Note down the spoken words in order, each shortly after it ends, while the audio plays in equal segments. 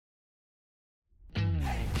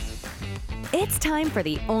It's time for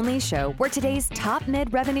the only show where today's top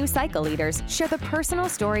mid-revenue cycle leaders share the personal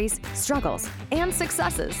stories, struggles, and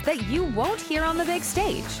successes that you won't hear on the big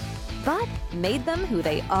stage, but made them who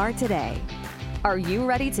they are today. Are you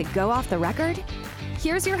ready to go off the record?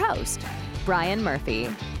 Here's your host, Brian Murphy.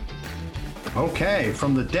 Okay,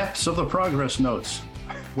 from the depths of the progress notes,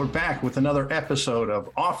 we're back with another episode of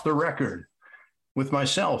Off the Record with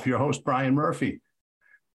myself, your host, Brian Murphy.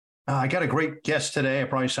 I got a great guest today. I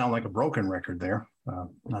probably sound like a broken record there,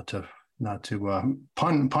 not to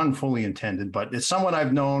pun fully intended, but it's someone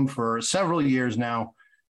I've known for several years now,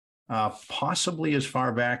 possibly as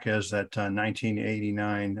far back as that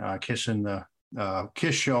 1989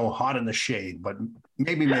 Kiss show, Hot in the Shade, but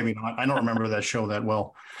maybe not. I don't remember that show that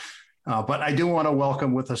well. But I do want to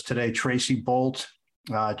welcome with us today Tracy Boldt.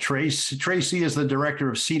 Tracy is the director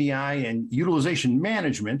of CDI and Utilization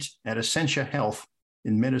Management at Essentia Health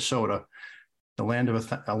in Minnesota, a land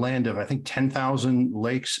of I think 10,000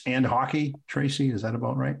 lakes and hockey. Tracy, is that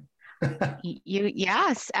about right?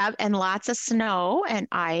 Yes, and lots of snow and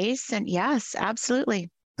ice, and yes, absolutely.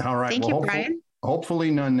 All right. Thank you, Brian. Hopefully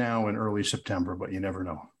none now in early September, but you never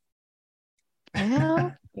know.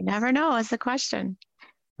 Well, you never know is the question.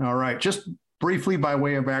 All right. Just briefly by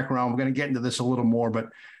way of background, we're going to get into this a little more, but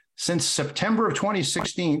since September of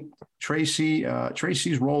 2016,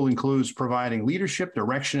 Tracy's role includes providing leadership,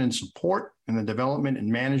 direction, and support in the development and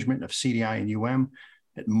management of CDI and UM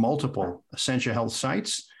at multiple Essentia Health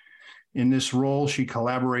sites. In this role, she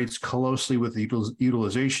collaborates closely with the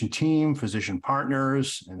utilization team, physician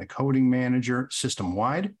partners, and the coding manager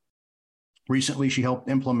system-wide. Recently, she helped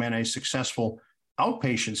implement a successful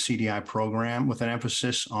outpatient CDI program with an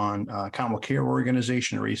emphasis on accountable care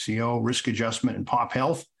organization, or ACO, risk adjustment, and pop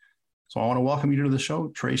health. So I want to welcome you to the show,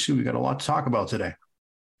 Tracy. We got a lot to talk about today.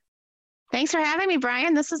 Thanks for having me,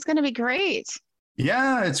 Brian. This is going to be great.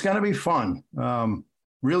 Yeah, it's going to be fun.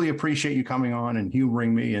 Really appreciate you coming on and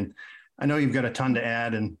humoring me. And I know you've got a ton to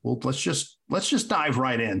add, and let's just dive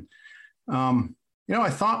right in. I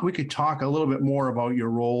thought we could talk a little bit more about your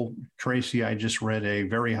role, Tracy. I just read a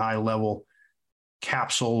very high level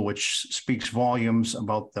capsule, which speaks volumes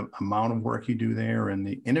about the amount of work you do there and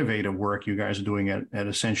the innovative work you guys are doing at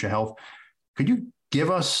Essentia Health. Could you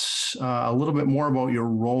give us a little bit more about your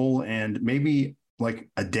role and maybe like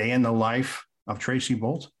a day in the life of Tracy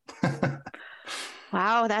Boldt?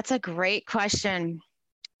 Wow, that's a great question.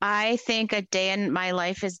 I think a day in my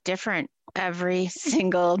life is different every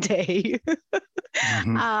single day.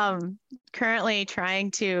 Currently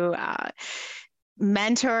trying to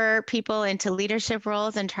mentor people into leadership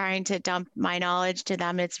roles and trying to dump my knowledge to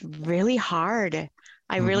them. It's really hard.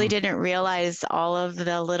 I really didn't realize all of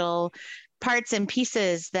the little parts and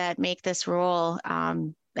pieces that make this role,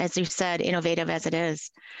 as you said, innovative as it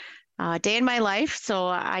is. Day in my life. So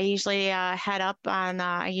I usually head up on,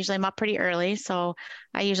 I'm up pretty early. So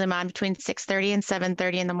I usually am on between 6:30 and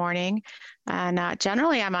 7:30 in the morning. And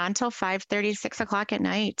generally I'm on till 5:30, 6 o'clock at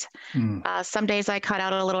night. Some days I cut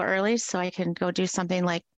out a little early so I can go do something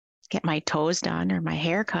like get my toes done or my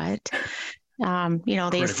hair cut.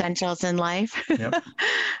 The essentials in life. Yep.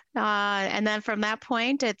 And then from that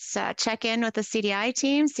point, it's check in with the CDI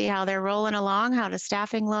team, see how they're rolling along, how does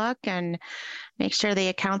staffing look, and make sure the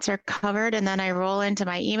accounts are covered. And then I roll into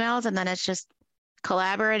my emails, and then it's just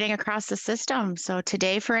collaborating across the system. So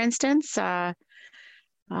today, for instance,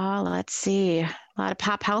 let's see, a lot of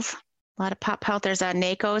pop health. There's a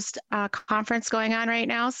NACO's conference going on right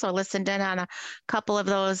now. So listened in on a couple of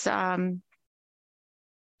those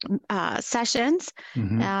sessions,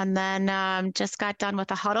 and then just got done with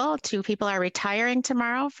a huddle. 2 people are retiring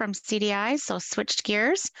tomorrow from CDI, so switched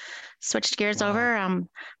gears wow. Over. I'm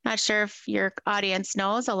not sure if your audience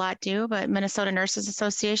knows, a lot do, but Minnesota Nurses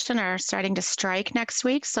Association are starting to strike next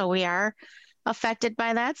week, so we are affected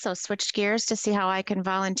by that. So switched gears to see how I can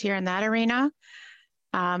volunteer in that arena.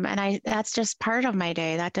 And that's just part of my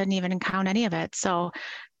day. That doesn't even count any of it. So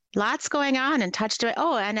lots going on, and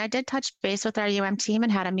and I did touch base with our UM team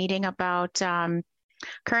and had a meeting about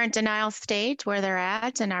current denial state, where they're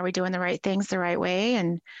at, and are we doing the right things the right way,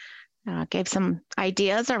 and gave some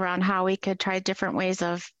ideas around how we could try different ways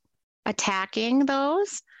of attacking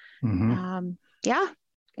those.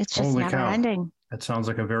 It's just never ending. That sounds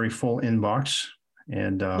like a very full inbox.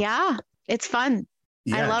 And yeah, it's fun.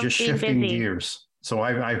 Yeah, I love just being shifting busy. gears. So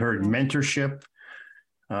I heard mentorship,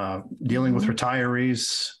 dealing with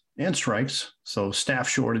retirees and strikes. So staff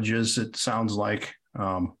shortages, it sounds like,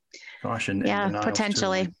 and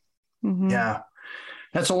potentially. Yeah,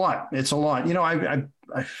 that's a lot. It's a lot.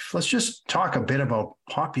 Let's just talk a bit about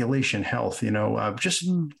population health. I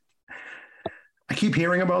keep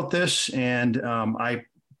hearing about this, and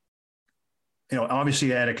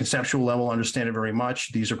obviously at a conceptual level, understand it very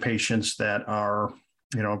much. These are patients that are,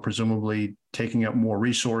 presumably taking up more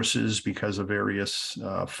resources because of various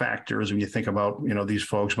factors when you think about, these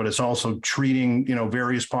folks, but it's also treating,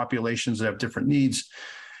 various populations that have different needs.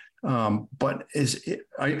 But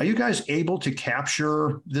are you guys able to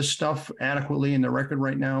capture this stuff adequately in the record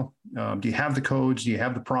right now? Do you have the codes? Do you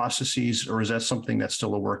have the processes, or is that something that's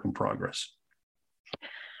still a work in progress?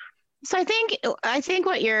 So I think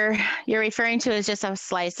what you're referring to is just a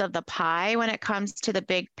slice of the pie when it comes to the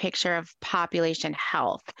big picture of population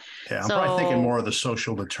health. Yeah, I'm probably thinking more of the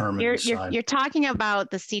social determinants side. You're talking about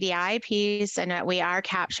the CDI piece, and that we are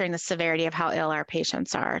capturing the severity of how ill our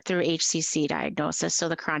patients are through HCC diagnosis, so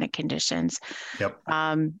the chronic conditions. Yep.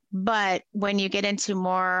 But when you get into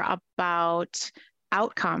more about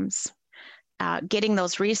outcomes, getting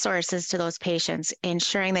those resources to those patients,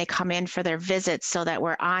 ensuring they come in for their visits so that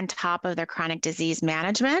we're on top of their chronic disease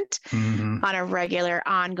management on a regular,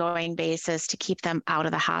 ongoing basis to keep them out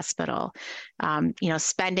of the hospital.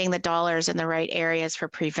 Spending the dollars in the right areas for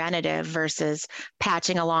preventative versus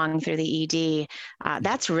patching along through the ED.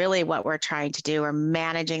 That's really what we're trying to do. We're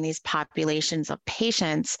managing these populations of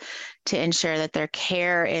patients to ensure that their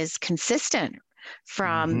care is consistent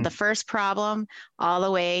from the first problem all the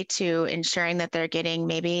way to ensuring that they're getting,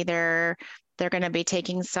 maybe they're going to be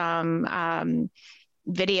taking some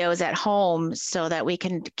videos at home so that we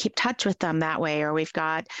can keep touch with them that way, or we've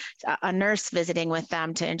got a nurse visiting with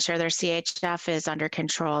them to ensure their CHF is under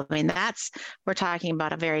control. I mean, we're talking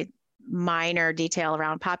about a very minor detail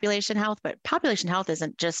around population health, but population health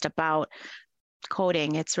isn't just about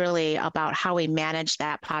coding. It's really about how we manage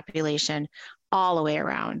that population all the way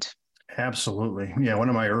around. Absolutely. Yeah. One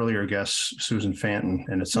of my earlier guests, Susan Fanton,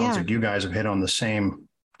 and it sounds like you guys have hit on the same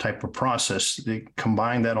type of process. They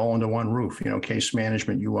combine that all into one roof, case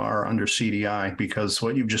management, you are under CDI, because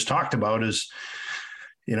what you've just talked about is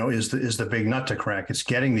the big nut to crack. It's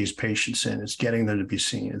getting these patients in, it's getting them to be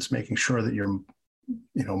seen. It's making sure that you're,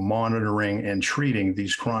 monitoring and treating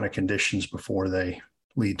these chronic conditions before they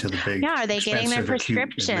lead to the big, are they getting their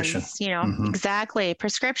prescriptions? Exactly.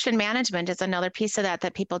 Prescription management is another piece of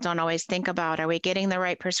that people don't always think about. Are we getting the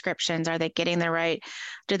right prescriptions? Are they getting the right,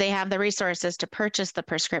 do they have the resources to purchase the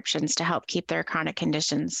prescriptions to help keep their chronic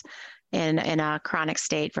conditions in a chronic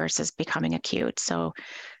state versus becoming acute? So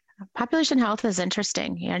population health is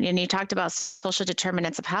interesting. And you talked about social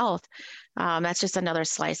determinants of health. That's just another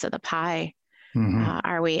slice of the pie.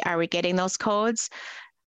 Are we getting those codes?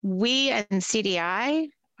 We and CDI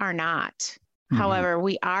are not. However,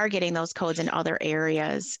 we are getting those codes in other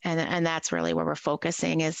areas. And that's really where we're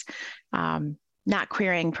focusing, is not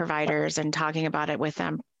querying providers and talking about it with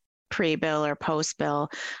them pre-bill or post-bill.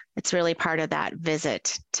 It's really part of that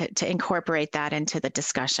visit to incorporate that into the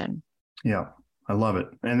discussion. Yeah, I love it.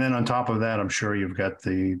 And then on top of that, I'm sure you've got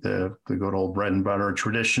the good old bread and butter,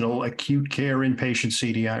 traditional acute care inpatient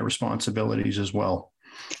CDI responsibilities as well.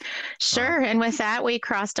 Sure. And with that, we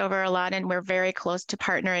crossed over a lot, and we're very close to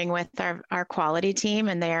partnering with our quality team,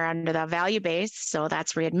 and they are under the value base. So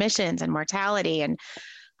that's readmissions and mortality. And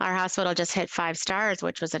our hospital just hit 5 stars,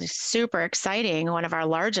 which was a super exciting, one of our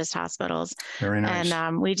largest hospitals. Very nice.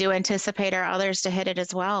 And we do anticipate our others to hit it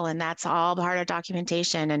as well. And that's all part of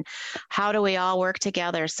documentation. And how do we all work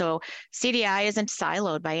together? So CDI isn't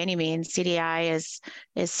siloed by any means. CDI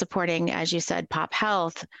is supporting, as you said, pop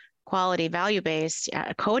health, quality, value-based,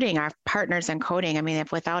 coding, our partners in coding. I mean,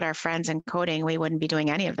 if without our friends in coding, we wouldn't be doing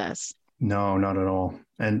any of this. No, not at all.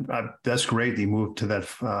 And that's great. You moved to that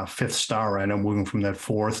 5th star. I know moving from that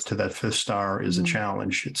 4th to that 5th star is a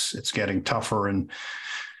challenge. It's getting tougher. And,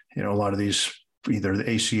 a lot of these, either the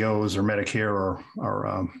ACOs or Medicare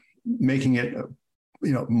are making it,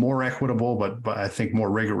 more equitable, but I think more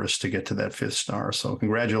rigorous to get to that 5th star. So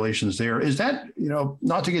congratulations there. Is that,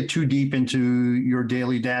 not to get too deep into your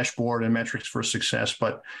daily dashboard and metrics for success,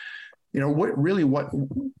 but,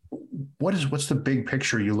 what's the big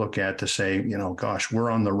picture you look at to say, gosh, we're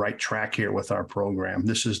on the right track here with our program.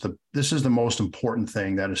 This is the most important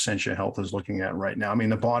thing that Essentia Health is looking at right now. I mean,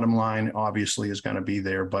 the bottom line obviously is going to be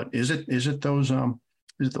there, but is it those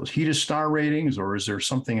HEDIS star ratings, or is there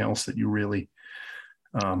something else that you really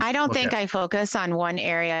I don't think I focus on one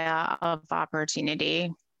area of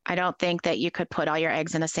opportunity. I don't think that you could put all your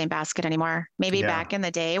eggs in the same basket anymore. Maybe back in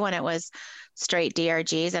the day when it was straight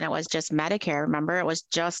DRGs and it was just Medicare. Remember, it was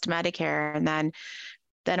just Medicare. And then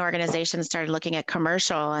organizations started looking at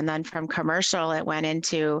commercial. And then from commercial, it went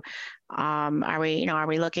into, are we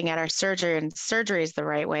looking at our surgeries the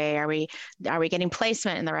right way? Are we getting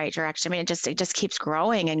placement in the right direction? I mean, it just keeps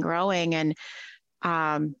growing and growing. And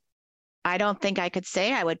I don't think I could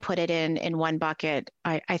say I would put it in one bucket.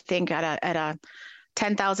 I think at a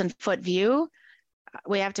 10,000 foot view,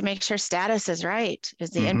 we have to make sure status is right.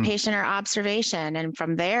 Is the inpatient or observation? And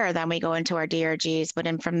from there, then we go into our DRGs.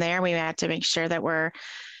 But from there, we have to make sure that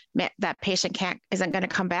that patient isn't going to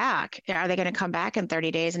come back. Are they going to come back in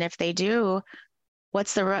 30 days? And if they do,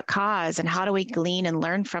 what's the root cause? And how do we glean and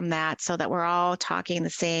learn from that so that we're all talking the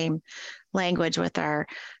same language with our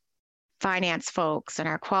finance folks and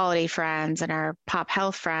our quality friends and our pop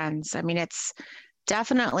health friends? I mean, it's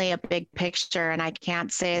definitely a big picture. And I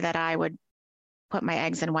can't say that I would put my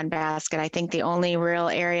eggs in one basket. I think the only real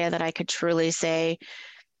area that I could truly say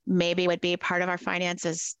maybe would be part of our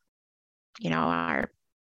finances,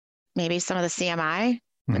 maybe some of the CMI,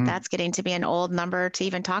 but that's getting to be an old number to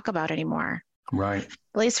even talk about anymore. Right.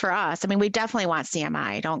 At least for us. I mean, we definitely want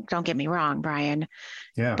CMI. Don't get me wrong, Brian.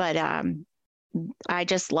 Yeah. But I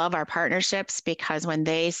just love our partnerships because when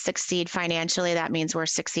they succeed financially, that means we're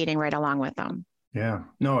succeeding right along with them. Yeah.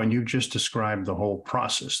 No, and you just described the whole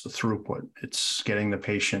process, the throughput. It's getting the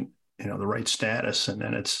patient, the right status, and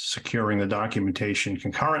then it's securing the documentation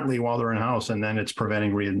concurrently while they're in house, and then it's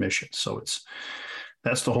preventing readmission. So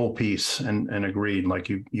that's the whole piece. And agreed. Like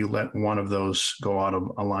you let one of those go out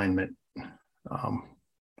of alignment.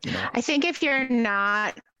 I think if you're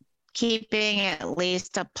not keeping at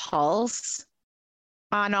least a pulse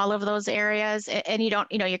on all of those areas, and you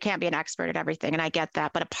can't be an expert at everything, and I get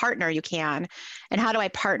that, but a partner you can. And how do I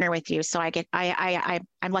partner with you? So I'm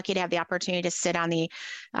lucky to have the opportunity to sit on the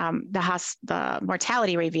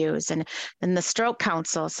mortality reviews and the stroke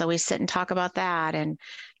council. So we sit and talk about that. And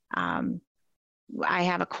I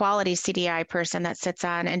have a quality CDI person that sits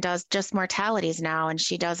on and does just mortalities now, and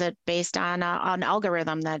she does it based on an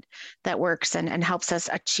algorithm that works and helps us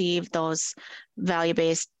achieve those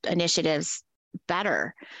value-based initiatives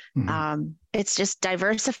better. It's just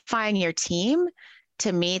diversifying your team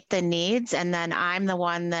to meet the needs, and then I'm the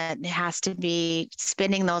one that has to be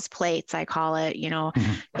spinning those plates, I call it.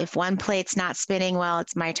 If one plate's not spinning well,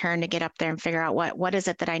 it's my turn to get up there and figure out what is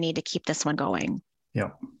it that I need to keep this one going.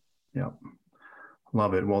 Yep.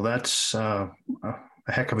 Love it. Well, that's a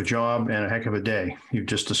heck of a job and a heck of a day you've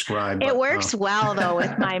just described. It works well though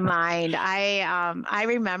with my mind. I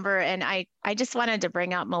remember, and I just wanted to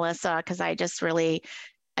bring up Melissa because I just really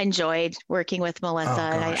enjoyed working with Melissa.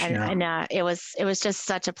 And it was just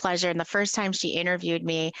such a pleasure. And the first time she interviewed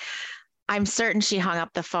me, I'm certain she hung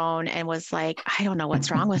up the phone and was like, I don't know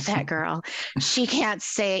what's wrong with that girl. She can't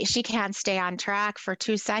stay on track for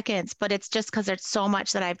 2 seconds, but it's just because there's so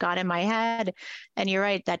much that I've got in my head. And you're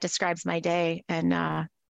right, that describes my day. And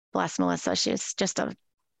bless Melissa. She's just a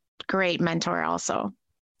great mentor also.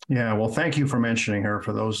 Yeah. Well, thank you for mentioning her.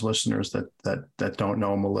 For those listeners that don't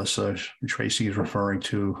know Melissa, Tracy is referring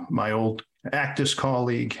to my old Actis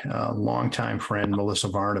colleague, longtime friend, Melissa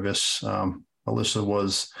Varnavas. Melissa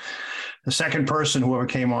was the second person who ever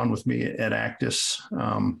came on with me at Actis.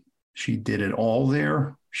 She did it all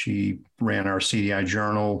there. She ran our CDI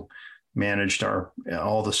journal, managed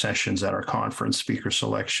all the sessions at our conference, speaker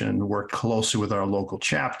selection, worked closely with our local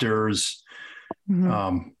chapters.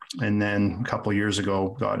 And then a couple of years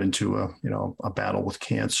ago, got into a battle with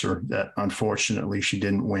cancer that unfortunately she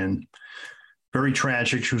didn't win. Very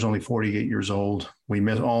tragic. She was only 48 years old. We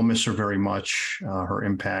all miss her very much. Her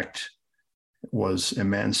impact was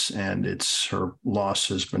immense, and her loss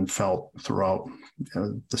has been felt throughout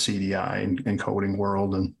the CDI and coding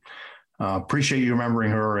world. And appreciate you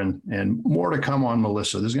remembering her, and more to come on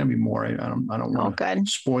Melissa. There's going to be more. I don't want to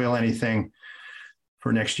spoil anything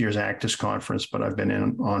for next year's Actis conference, but I've been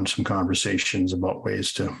on some conversations about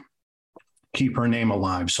ways to keep her name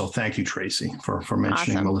alive. So thank you, Tracy, for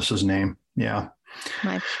mentioning Awesome. Melissa's name. Yeah.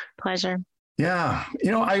 My pleasure. Yeah.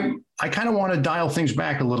 I kind of want to dial things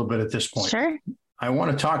back a little bit at this point. Sure. I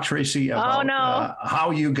want to talk, Tracy, about how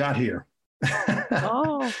you got here.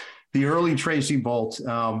 The early Tracy Boldt.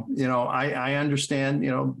 I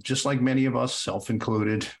understand, just like many of us,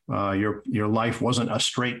 self-included, your life wasn't a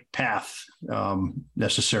straight path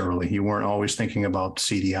necessarily. You weren't always thinking about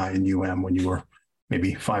CDI and UM when you were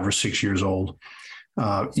maybe 5 or 6 years old.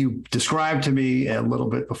 You described to me a little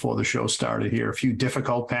bit before the show started here, a few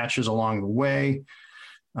difficult patches along the way,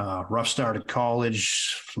 rough start at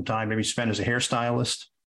college, some time maybe spent as a hairstylist.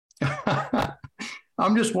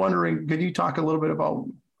 I'm just wondering, could you talk a little bit about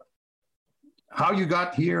how you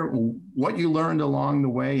got here, what you learned along the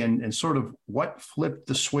way, and sort of what flipped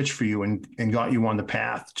the switch for you and got you on the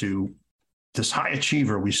path to this high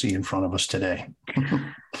achiever we see in front of us today?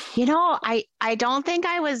 I don't think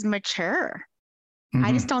I was mature.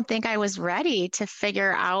 I just don't think I was ready to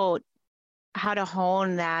figure out how to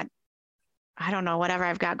hone that I don't know, whatever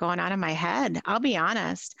I've got going on in my head. I'll be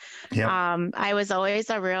honest. Yeah. I was always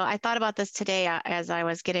I thought about this today as I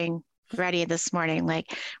was getting ready this morning.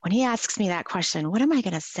 Like when he asks me that question, what am I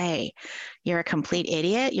going to say? You're a complete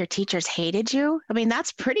idiot. Your teachers hated you. I mean,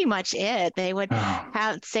 that's pretty much it. They would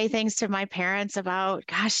Oh. say things to my parents about,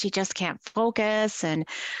 gosh, she just can't focus. And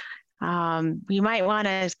you might want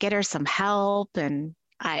to get her some help. And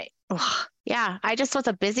yeah, I just was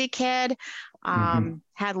a busy kid.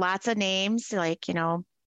 Had lots of names like,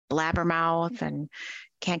 blabbermouth and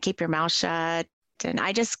can't keep your mouth shut. And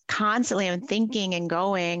I just constantly am thinking and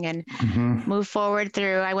going and move forward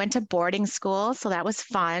through. I went to boarding school, so that was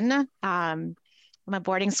fun. I'm a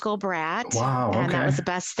boarding school brat. Wow. And that Okay. was the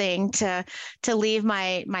best thing to leave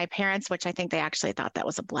my parents, which I think they actually thought that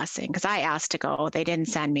was a blessing because I asked to go. They didn't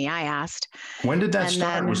send me. I asked. When did that And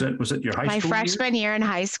start? then Was it your high my school years? freshman year in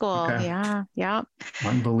high school. Okay. Yeah. Yeah.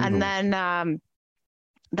 Unbelievable. And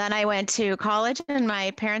then I went to college, and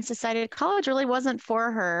my parents decided college really wasn't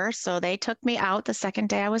for her. So they took me out the second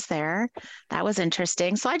day I was there. That was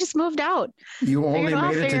interesting. So I just moved out. You only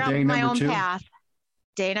made it to Figure out day my number own 2? path.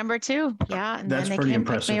 Day number 2. Yeah. And That's then they pretty came,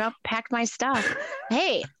 picked me impressive. up, packed my stuff.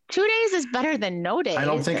 Hey, 2 days is better than no days. I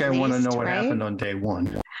don't think I want to know what right? happened on day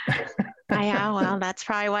 1. Yeah, well, that's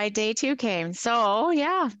probably why day 2 came. So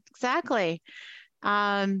yeah, exactly.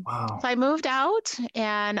 Wow. So I moved out,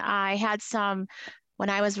 and I had when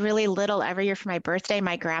I was really little, every year for my birthday,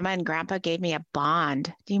 my grandma and grandpa gave me a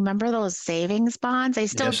bond. Do you remember those savings bonds? I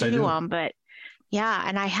still Yes, I do do. them, but yeah,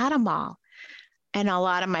 and I had them all. And a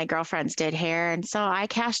lot of my girlfriends did hair. And so I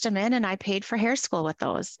cashed them in and I paid for hair school with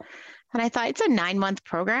those. And I thought it's a 9-month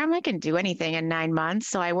program. I can do anything in 9 months.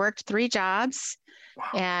 So I worked 3 jobs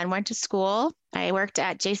and went to school. I worked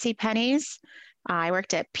at J.C. Penney's. I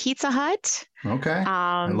worked at Pizza Hut. Okay.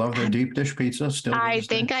 I love their deep dish pizza still. I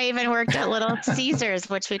think I even worked at Little Caesars,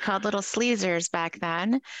 which we called Little Sleezers back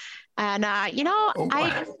then. And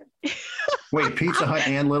Wait, Pizza Hut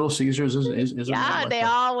and Little Caesars is yeah, they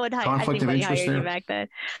all would hire. conflict of interest there back then.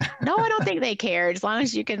 No, I don't think they cared. As long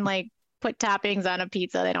as you can put toppings on a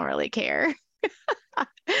pizza, they don't really care.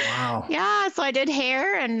 Wow. Yeah, so I did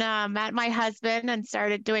hair and met my husband and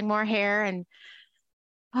started doing more hair, and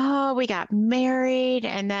we got married,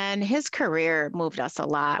 and then his career moved us a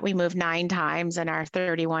lot. We moved 9 times in our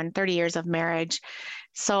 30 years of marriage.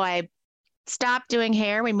 So I stopped doing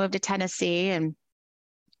hair. We moved to Tennessee and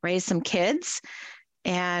raised some kids.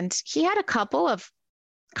 And he had a couple of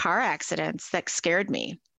car accidents that scared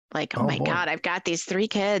me. Like, oh my boy. God, I've got these 3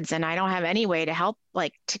 kids and I don't have any way to help,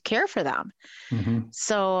 to care for them.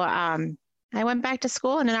 So I went back to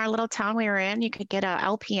school, and in our little town we were in, you could get a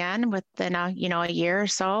LPN within a year or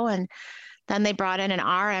so. And then they brought in an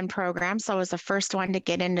RN program. So I was the first one to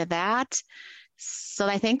get into that. So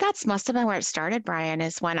I think must have been where it started, Brian,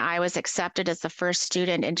 is when I was accepted as the first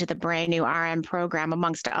student into the brand new RN program,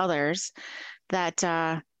 amongst others, that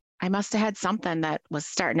I must have had something that was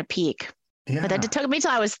starting to peak. Yeah. But it took me till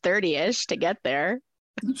I was 30-ish to get there.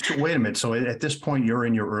 So wait a minute. So at this point, you're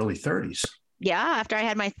in your early 30s. Yeah. After I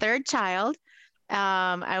had my 3rd child,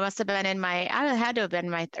 I must have been I had to have been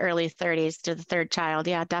in my early 30s to the 3rd child.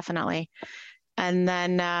 Yeah, definitely. And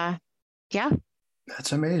then, yeah.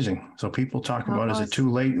 That's amazing. So people talk about, is it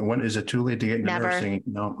too late? When is it too late to get into nursing?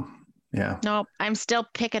 No. Yeah. No, I'm still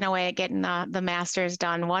picking away at getting the master's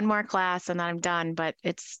done. 1 more class and then I'm done, but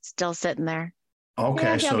it's still sitting there. Okay.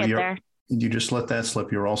 Yeah, so you just let that slip.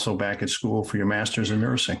 You're also back at school for your master's in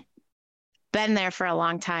nursing. Been there for a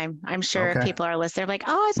long time. I'm sure people are listening like,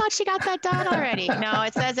 oh, I thought she got that done already. No,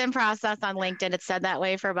 it says in process on LinkedIn. It's said that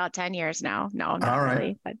way for about 10 years now. No, not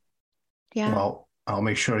really. But yeah. Well, I'll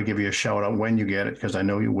make sure to give you a shout out when you get it, because I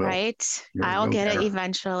know you will. Right. I'll get it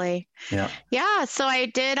eventually. Yeah. Yeah. So I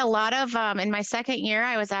did a lot of, in my 2nd year,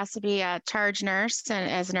 I was asked to be a charge nurse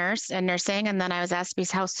as nurse in nursing. And then I was asked to be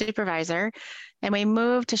house supervisor. And we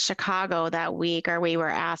moved to Chicago that week, or we were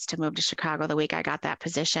asked to move to Chicago the week I got that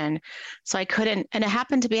position. So I couldn't, and it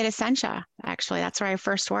happened to be at Essentia, actually. That's where I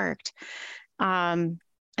first worked. And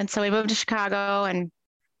so we moved to Chicago, and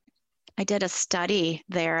I did a study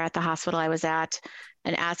there at the hospital I was at,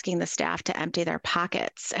 and asking the staff to empty their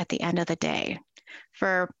pockets at the end of the day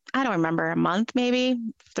for, I don't remember, a month, maybe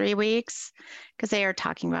 3 weeks, because they are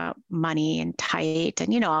talking about money and tight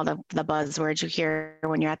and, all the buzzwords you hear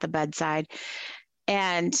when you're at the bedside.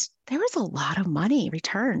 And there was a lot of money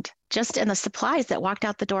returned just in the supplies that walked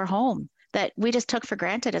out the door home that we just took for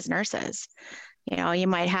granted as nurses. You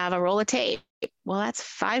might have a roll of tape. Well, that's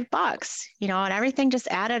 $5, and everything just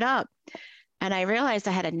added up. And I realized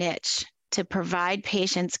I had a niche to provide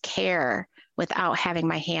patients care without having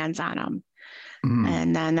my hands on them.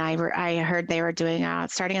 And then I heard they were doing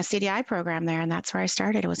starting a CDI program there, and that's where I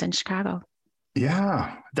started. It was in Chicago.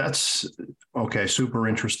 Yeah, that's okay. Super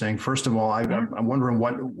interesting. First of all, I'm wondering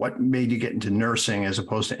what made you get into nursing as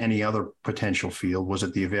opposed to any other potential field. Was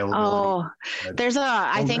it the availability?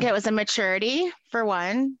 I think it was a maturity for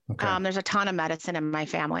one. Okay. There's a ton of medicine in my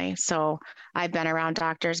family. So I've been around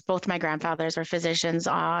doctors. Both my grandfathers were physicians,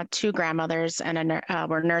 two grandmothers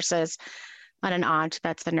were nurses, and an aunt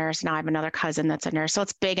that's a nurse. Now I have another cousin that's a nurse. So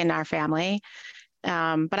it's big in our family.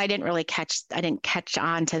 But I didn't catch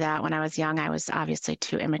on to that when I was young. I was obviously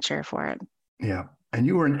too immature for it. Yeah. And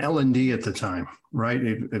you were an L&D at the time, right?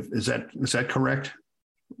 Is that correct?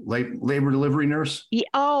 Labor delivery nurse?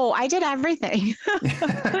 I did everything.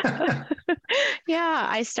 Yeah,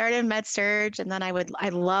 I started med surg, and then I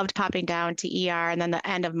loved popping down to ER, and then the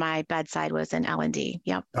end of my bedside was in L&D.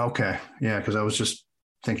 Yep. Okay. Yeah, because I was just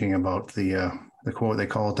thinking about the quote, they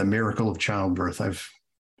call it the miracle of childbirth. I've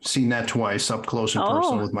seen that twice up close and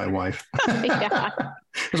personal with my wife. Yeah. I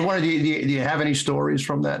was wondering, do you have any stories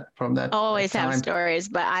from that? Always have stories,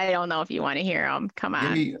 but I don't know if you want to hear them. Come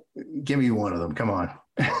on. Give me one of them. Come on.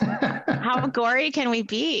 How gory can we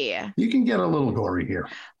be? You can get a little gory here.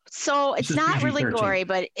 So it's not really gory,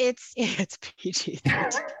 but it's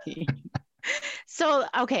PG-13. So,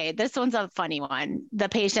 okay, this one's a funny one. The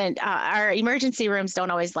patient, our emergency rooms don't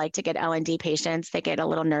always like to get L&D patients. They get a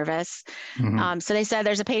little nervous. So they said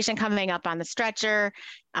there's a patient coming up on the stretcher.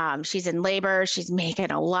 She's in labor. She's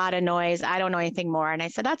making a lot of noise. I don't know anything more. And I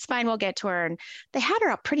said, that's fine. We'll get to her. And they had her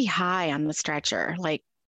up pretty high on the stretcher. Like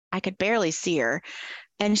I could barely see her.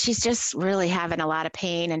 And she's just really having a lot of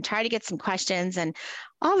pain, and try to get some questions. And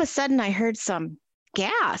all of a sudden I heard some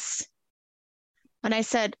gas. And I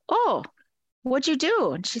said, oh, what'd you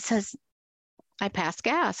do? And she says, I passed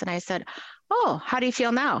gas. And I said, oh, how do you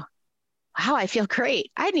feel now? Wow, I feel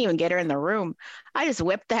great. I didn't even get her in the room. I just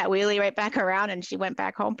whipped that wheelie right back around, and she went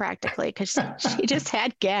back home practically because she just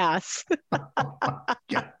had gas.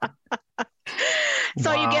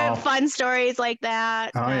 So you get fun stories like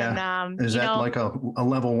that. Oh, yeah. Is that like a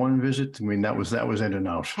level 1 visit? I mean, that was in and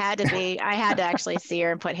out. Had to be. I had to actually see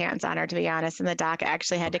her and put hands on her, to be honest. And the doc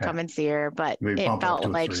actually had to come and see her, but it felt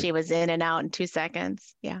like she was in and out in 2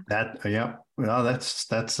 seconds. Yeah. Yeah. Well,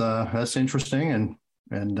 that's interesting.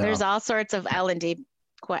 And there's all sorts of L&D.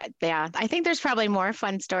 Yeah. I think there's probably more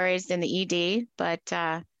fun stories in the ED,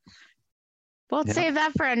 but we'll save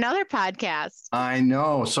that for another podcast. I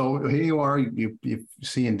know. So here you are, you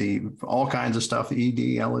seeing all kinds of stuff,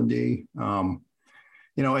 ED, L&D, but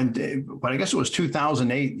I guess it was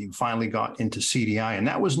 2008, you finally got into CDI, and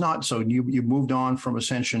that was not, so you moved on from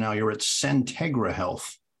Essentia. Now you're at Essentia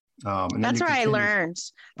Health. That's where I learned.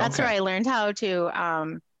 That's where I learned how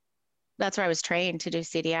to, that's where I was trained to do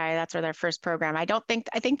CDI. That's where their first program. I don't know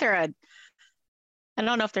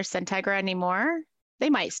if they're Essentia anymore. They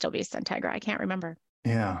might still be Essentia. I can't remember.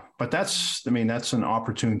 Yeah, but that's an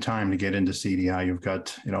opportune time to get into CDI. You've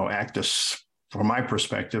got, Actus, from my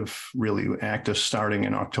perspective, really Actus starting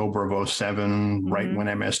in October of 2007, right when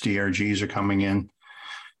MSDRGs are coming in.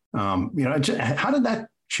 How did that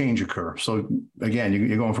change occur? So again,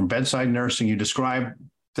 you're going from bedside nursing. You described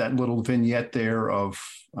that little vignette there of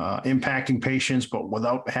impacting patients, but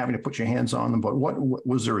without having to put your hands on them. But what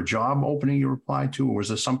was there a job opening you applied to, or was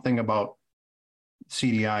there something about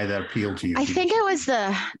CDI that appealed to you? I think it was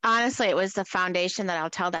the foundation that I'll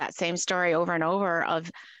tell that same story over and over of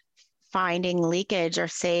finding leakage or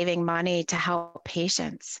saving money to help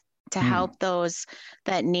patients, to help those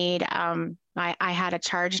that need. I had a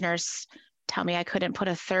charge nurse tell me I couldn't put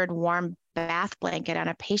a third warm bath blanket on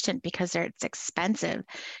a patient because it's expensive.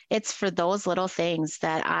 It's for those little things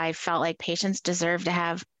that I felt like patients deserve to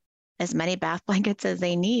have as many bath blankets as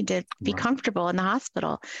they need to be comfortable in the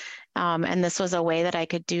hospital. And this was a way that I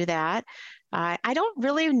could do that. I don't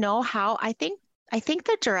really know how. I think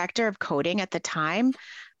the director of coding at the time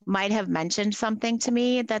might have mentioned something to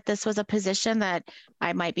me that this was a position that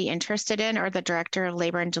I might be interested in, or the director of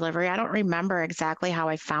labor and delivery. I don't remember exactly how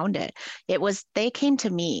I found it. They came to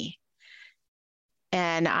me,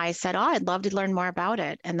 and I said, oh, I'd love to learn more about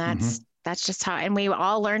it. And that's just how, and we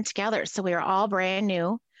all learned together. So we were all brand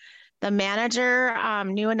new. The manager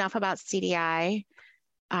knew enough about CDI,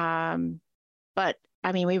 but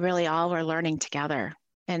I mean, we really all were learning together.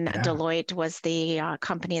 And Deloitte was the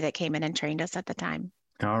company that came in and trained us at the time.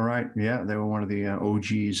 All right. Yeah, they were one of the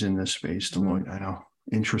OGs in this space, Deloitte. I know.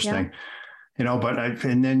 Interesting. Yeah.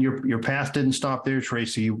 And then your path didn't stop there,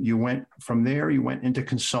 Tracy. You went from there, you went into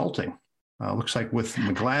consulting. Looks like with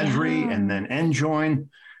McGladrey and then Enjoin.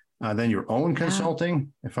 Then your own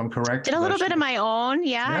consulting, if I'm correct. Did a little bit of my own.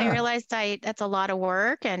 I realized that's a lot of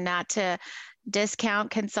work, and not to,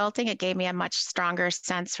 discount consulting. It gave me a much stronger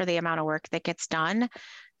sense for the amount of work that gets done.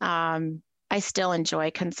 I still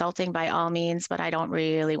enjoy consulting by all means, but I don't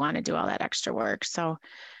really want to do all that extra work. So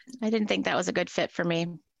I didn't think that was a good fit for me.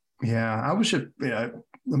 Yeah,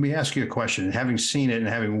 let me ask you a question. Having seen it and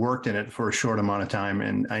having worked in it for a short amount of time,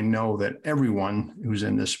 and I know that everyone who's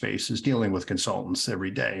in this space is dealing with consultants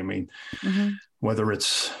every day. I mean, whether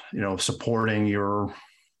it's, supporting your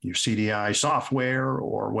CDI software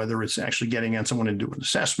or whether it's actually getting on someone to do an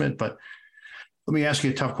assessment. But let me ask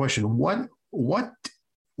you a tough question. What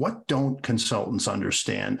don't consultants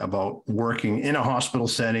understand about working in a hospital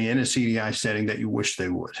setting, in a CDI setting, that you wish they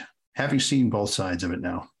would, having seen both sides of it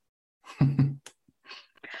now?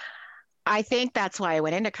 I think that's why I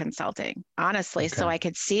went into consulting, honestly, Okay. so I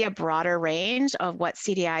could see a broader range of what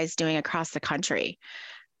CDI is doing across the country.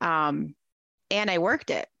 And I worked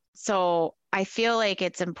it. So I feel like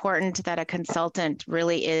it's important that a consultant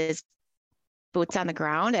really is boots on the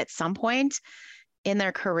ground at some point in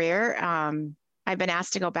their career. I've been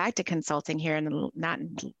asked to go back to consulting here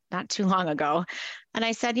not too long ago. And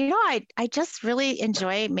I said, I just really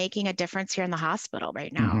enjoy making a difference here in the hospital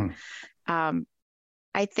right now.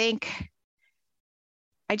 I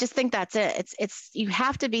just think that's it. It's you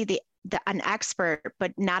have to be an expert,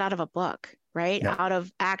 but not out of a book, right? Yep. Out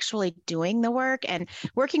of actually doing the work and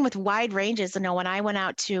working with wide ranges. When I went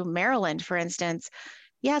out to Maryland, for instance,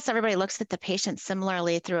 yes, everybody looks at the patient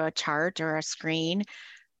similarly through a chart or a screen,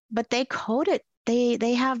 but they code it.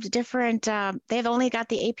 They have different, they've only got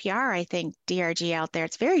the APR, I think, DRG out there.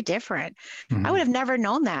 It's very different. I would have never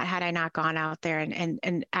known that had I not gone out there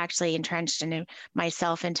and actually entrenched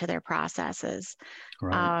myself into their processes.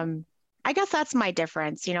 Right. I guess that's my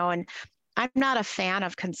difference, and I'm not a fan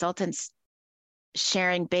of consultants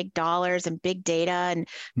sharing big dollars and big data and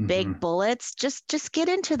big bullets. Just get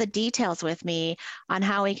into the details with me on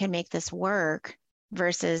how we can make this work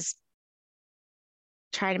versus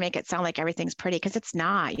try to make it sound like everything's pretty, because it's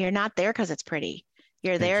not. You're not there because it's pretty.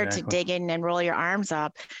 You're there to dig in and roll your arms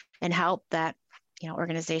up and help that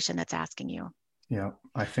organization that's asking you. Yeah,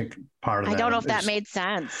 I think part of that. I don't know if that made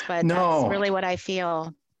sense, but no, that's really what I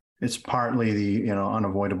feel. It's partly the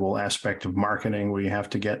unavoidable aspect of marketing where you have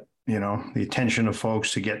to get the attention of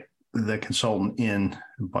folks to get the consultant in.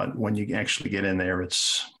 But when you actually get in there,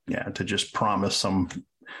 it's to just promise some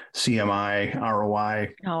CMI,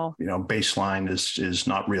 ROI, baseline is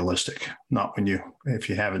not realistic. Not if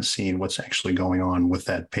you haven't seen what's actually going on with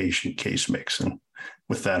that patient case mix and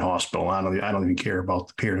with that hospital. I don't even care about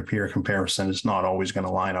the peer-to-peer comparison. It's not always going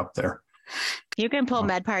to line up there. You can pull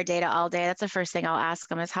MedPAR data all day. That's the first thing I'll ask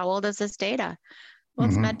them is, how old is this data? Well,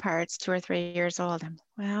 it's MedPAR. It's 2 or 3 years old.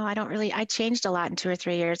 Well, I changed a lot in 2 or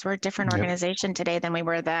 3 years. We're a different organization today than we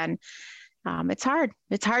were then. It's hard.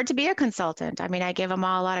 It's hard to be a consultant. I mean, I give them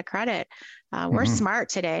all a lot of credit. We're smart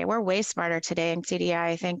today. We're way smarter today in CDI,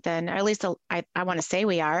 I think, than, or at least I want to say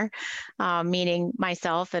we are, meaning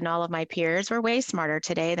myself and all of my peers. We're way smarter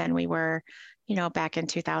today than we were, back in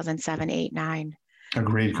 2007, 8, 9.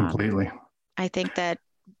 Agreed completely. I think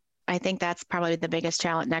that's probably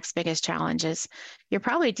the next biggest challenge is you're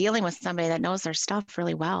probably dealing with somebody that knows their stuff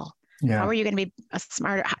really well. Yeah. How are you going to be a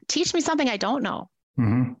smarter? Teach me something I don't know.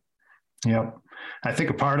 Yep. I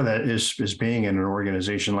think a part of that is being in an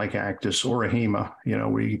organization like Actis or a HEMA,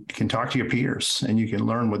 where you can talk to your peers and you can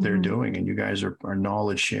learn what they're doing, and you guys are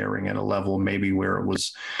knowledge sharing at a level maybe where it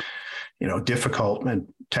was, difficult, and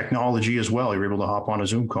technology as well. You're able to hop on a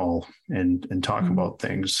Zoom call and talk about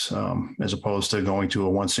things as opposed to going to a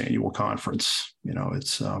once annual conference.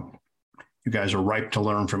 It's you guys are ripe to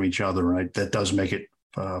learn from each other, right? That does make it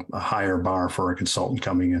a higher bar for a consultant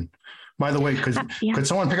coming in. By the way, could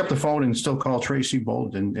someone pick up the phone and still call Tracy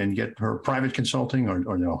Boldt and get her private consulting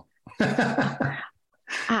or no?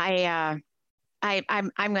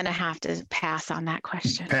 I'm going to have to pass on that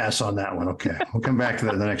question. Pass on that one. Okay. We'll come back to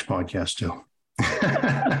that in the next podcast too.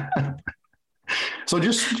 So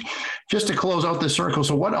just to close out this circle.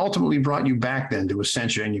 So what ultimately brought you back then to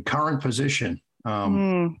Essentia in your current position?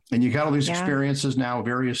 And you got all these experiences now,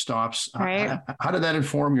 various stops. Right. How did that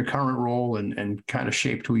inform your current role and kind of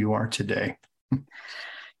shaped who you are today?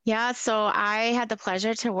 Yeah. So I had the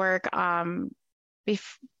pleasure to work,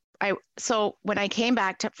 so when I came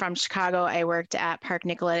back from Chicago, I worked at Park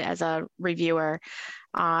Nicollet as a reviewer.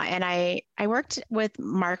 And I worked with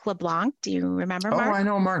Mark LeBlanc. Do you remember Mark? Oh, I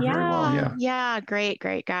know Mark very well. Yeah. Yeah. Great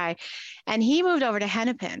guy. And he moved over to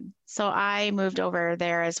Hennepin. So I moved over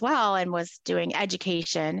there as well and was doing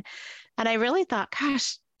education. And I really thought,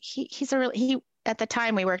 gosh, he's at the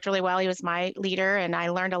time we worked really well. He was my leader and I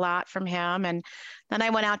learned a lot from him. And then I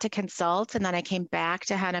went out to consult, and then I came back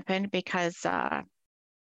to Hennepin because,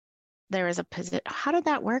 there was a position. How did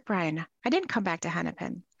that work, Brian? I didn't come back to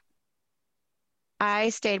Hennepin. I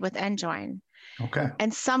stayed with Enjoin. Okay.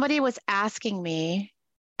 And somebody was asking me,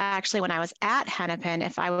 actually, when I was at Hennepin,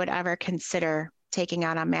 if I would ever consider taking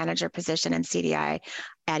on a manager position in CDI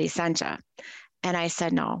at Essentia. And I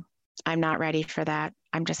said, no, I'm not ready for that.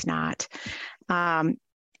 I'm just not.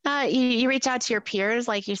 You reach out to your peers,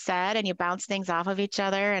 like you said, and you bounce things off of each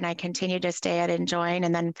other. And I continued to stay at Enjoin.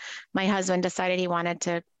 And then my husband decided he wanted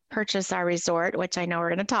to purchase our resort, which I know we're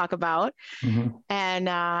going to talk about. Mm-hmm. And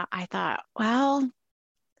I thought, well,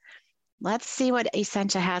 let's see what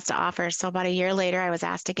Essentia has to offer. So about a year later, I was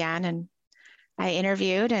asked again, and I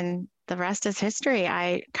interviewed, and the rest is history.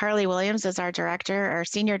 Carly Williams is our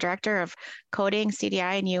senior director of coding,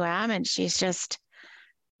 CDI and UM, and she's just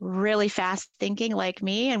really fast thinking like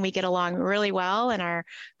me, and we get along really well. And our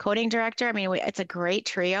coding director, I mean, it's a great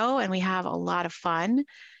trio, and we have a lot of fun.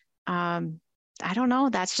 I don't know.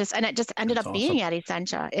 And it just ended up being at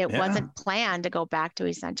Essentia. It wasn't planned to go back to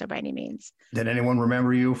Essentia by any means. Did anyone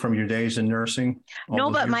remember you from your days in nursing? No,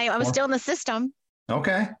 but I was still in the system.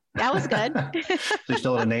 Okay. That was good. So you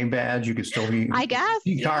still had a name badge. You could still be, I guess.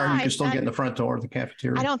 you could still get in the front door of the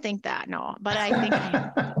cafeteria. I don't think that, no, but I think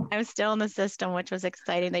I was still in the system, which was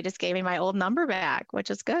exciting. They just gave me my old number back, which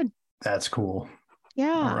is good. That's cool.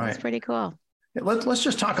 Yeah, right. It's pretty cool. Let's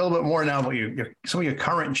just talk a little bit more now about some of your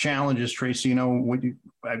current challenges, Tracy. You know,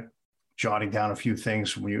 I'm jotting down a few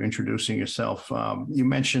things when you're introducing yourself. You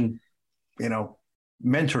mentioned,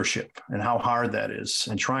 mentorship and how hard that is,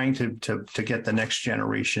 and trying to get the next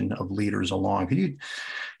generation of leaders along. Could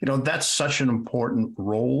that's such an important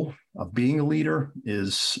role of being a leader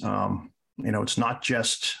is, it's not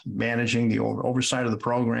just managing the oversight of the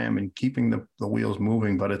program and keeping the wheels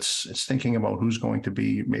moving, but it's thinking about who's going to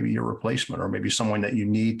be maybe your replacement or maybe someone that you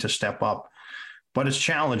need to step up. But it's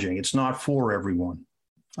challenging. It's not for everyone.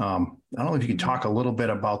 I don't know if you could talk a little bit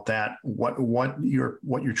about that, what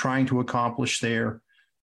you're trying to accomplish there,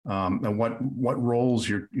 and what roles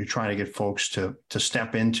you're trying to get folks to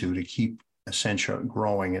step into to keep Essentia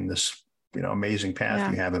growing in this amazing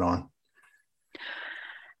path you have it on.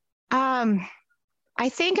 I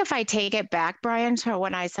think if I take it back, Brian, to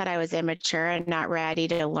when I said I was immature and not ready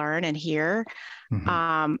to learn and hear,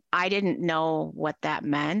 I didn't know what that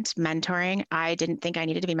meant, mentoring. I didn't think I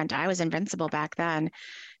needed to be mentored. I was invincible back then,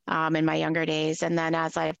 in my younger days. And then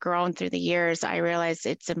as I've grown through the years, I realized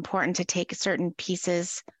it's important to take certain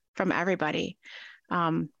pieces from everybody.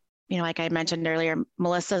 Like I mentioned earlier,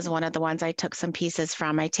 Melissa is one of the ones I took some pieces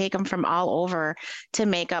from. I take them from all over to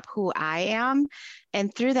make up who I am.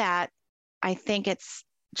 And through that, I think it's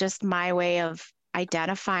just my way of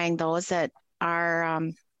identifying those that are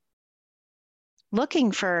they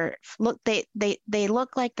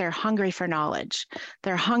look like they're hungry for knowledge.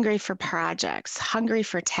 They're hungry for projects, hungry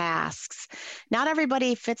for tasks. Not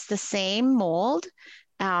everybody fits the same mold.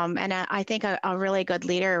 And I think a really good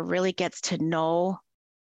leader really gets to know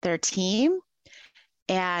their team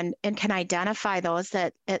and can identify those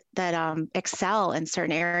that excel in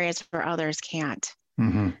certain areas where others can't.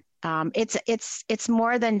 Mm-hmm. It's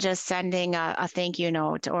more than just sending a thank you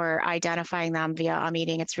note or identifying them via a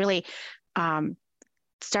meeting. It's really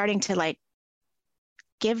starting to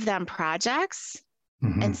give them projects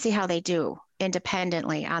and see how they do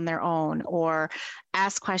independently on their own, or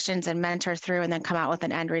ask questions and mentor through and then come out with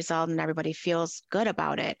an end result and everybody feels good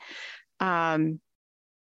about it.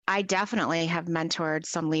 I definitely have mentored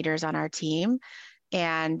some leaders on our team,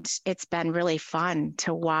 and it's been really fun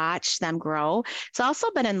to watch them grow. It's also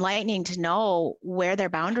been enlightening to know where their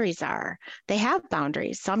boundaries are. They have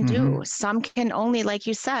boundaries. Some do. Some can only, like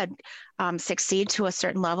you said, succeed to a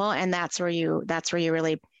certain level, and that's where you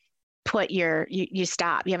really put you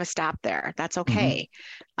stop. You have a stop there. That's okay.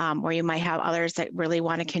 Where you might have others that really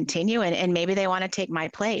want to continue, and maybe they want to take my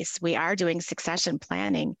place. We are doing succession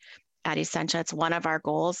planning at Essentia. It's one of our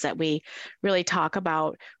goals that we really talk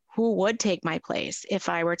about. Who would take my place if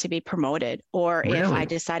I were to be promoted, or if I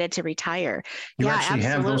decided to retire? You actually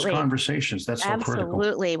have those conversations. That's so critical.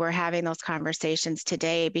 Absolutely. We're having those conversations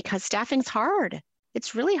today because staffing's hard.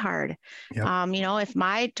 It's really hard. Yep. If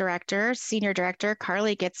my senior director,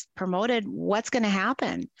 Carly, gets promoted, what's going to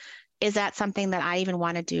happen? Is that something that I even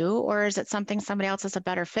want to do, or is it something somebody else is a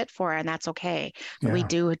better fit for? And that's okay. But we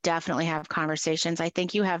do definitely have conversations. I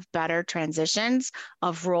think you have better transitions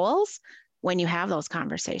of roles when you have those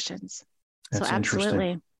conversations. That's so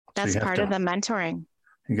absolutely. That's part of the mentoring.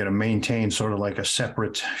 You got to maintain sort of like a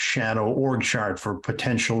separate shadow org chart for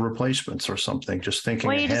potential replacements or something. Just thinking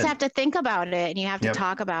Well, you ahead. Just have to think about it, and you have to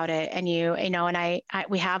talk about it, and and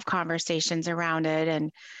we have conversations around it.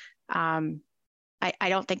 And I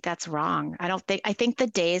don't think that's wrong. I think the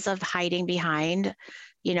days of hiding behind,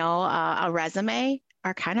 a resume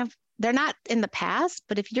are they're not in the past,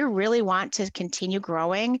 but if you really want to continue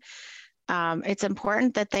growing, it's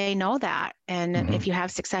important that they know that. And if you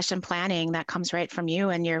have succession planning, that comes right from you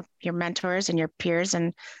and your mentors and your peers.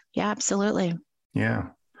 And yeah, absolutely. Yeah.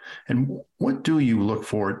 And what do you look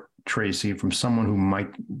for, Tracy, from someone who might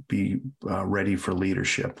be ready for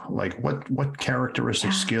leadership? Like what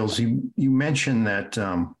characteristic skills? You mentioned that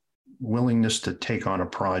willingness to take on a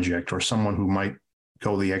project, or someone who might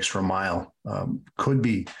go the extra mile could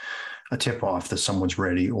be a tip off that someone's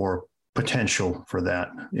ready, or potential for that.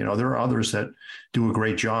 There are others that do a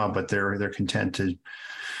great job, but they're content to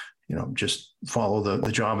just follow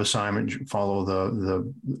the job assignment, follow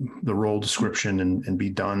the role description, and be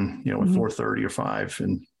done, at 4:30 or 5,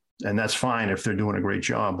 and that's fine if they're doing a great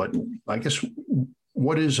job. But I guess,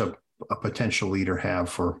 what is a potential leader have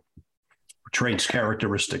for traits,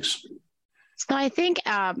 characteristics? So I think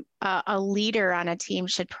a leader on a team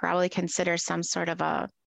should probably consider some sort of a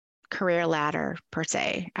career ladder, per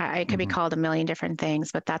se. It could be called a million different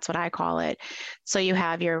things, but that's what I call it. So you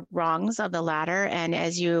have your rungs of the ladder, and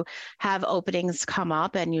as you have openings come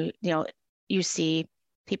up, and you see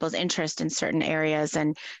people's interest in certain areas,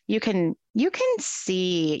 and you can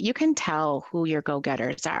tell who your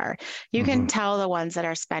go-getters are. You can tell the ones that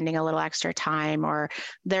are spending a little extra time, or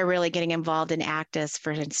they're really getting involved in ACTIS,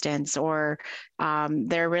 for instance, or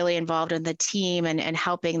they're really involved in the team and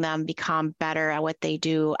helping them become better at what they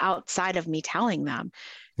do outside of me telling them.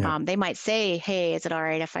 Yeah. They might say, hey, is it all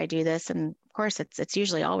right if I do this? And of course, it's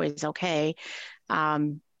usually always okay.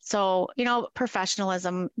 So,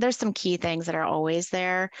 professionalism, there's some key things that are always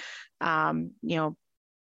there.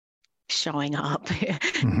 Showing up,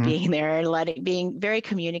 being there, being very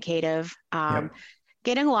communicative.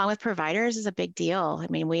 Getting along with providers is a big deal. I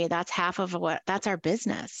mean, that's half of that's our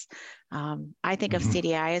business. I think of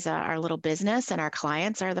CDI as our little business, and our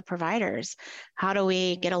clients are the providers. How do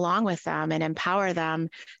we get along with them and empower them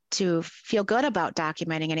to feel good about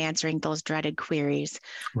documenting and answering those dreaded queries?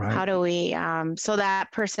 Right. How do we, so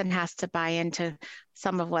that person has to buy into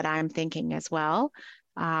some of what I'm thinking as well.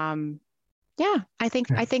 I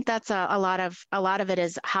think that's a lot of it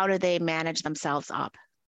is, how do they manage themselves up?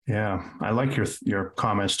 Yeah, I like your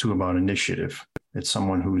comments too about initiative. It's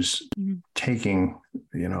someone who's taking,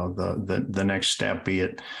 the next step, be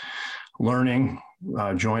it learning,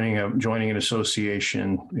 joining an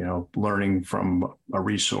association, learning from a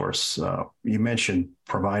resource. You mentioned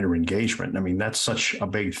provider engagement. I mean, that's such a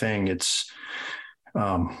big thing. It's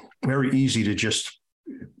very easy to just,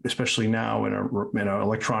 especially now in an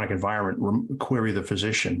electronic environment, query the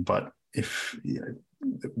physician. But if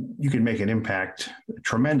you can make an impact, a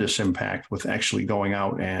tremendous impact, with actually going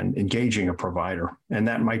out and engaging a provider. And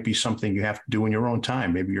that might be something you have to do in your own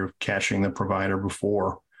time. Maybe you're catching the provider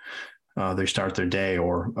before they start their day,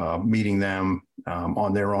 or meeting them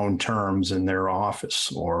on their own terms in their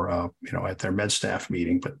office, or at their med staff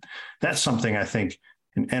meeting. But that's something I think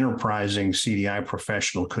an enterprising CDI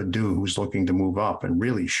professional could do, who's looking to move up and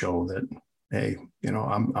really show that, hey,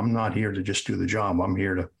 I'm not here to just do the job. I'm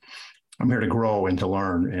here to grow and to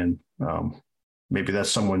learn. And maybe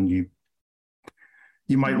that's someone you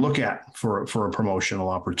might look at for a promotional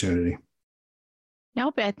opportunity.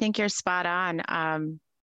 Nope, I think you're spot on.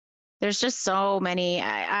 There's just so many.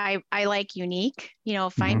 I like unique.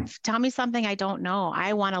 Tell me something I don't know.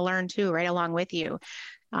 I want to learn too, right along with you.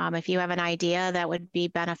 If you have an idea that would be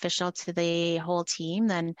beneficial to the whole team,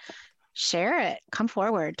 then share it, come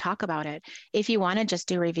forward, talk about it. If you want to just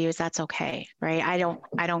do reviews, that's okay. Right. I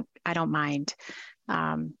don't mind.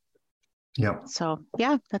 So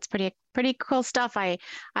yeah, that's pretty cool stuff. I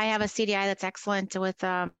have a CDI that's excellent with,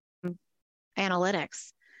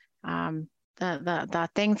 analytics. The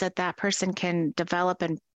things that person can develop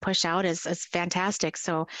and push out is fantastic.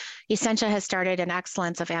 So Essentia has started an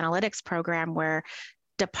excellence of analytics program where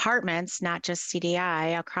departments, not just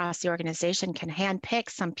CDI, across the organization can handpick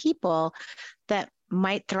some people that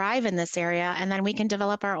might thrive in this area. And then we can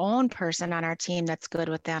develop our own person on our team that's good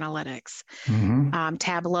with analytics.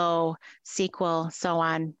 Tableau, SQL, so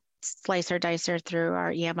on, slicer, dicer through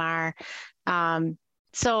our EMR.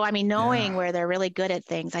 So, I mean, knowing where they're really good at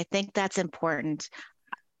things, I think that's important.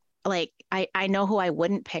 Like, I know who I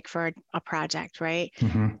wouldn't pick for a project, right?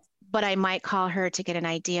 But I might call her to get an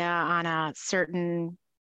idea on a certain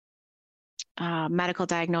medical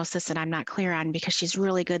diagnosis that I'm not clear on, because she's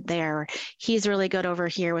really good there. He's really good over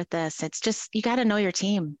here with this. It's just, you got to know your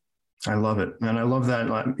team. I love it. And I love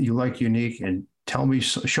that you like unique, and show me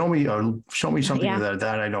something that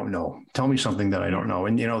I don't know. Tell me something that I don't know.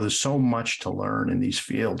 And, there's so much to learn in these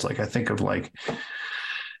fields. Like I think of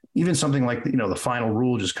even something like, the final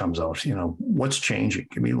rule just comes out, what's changing?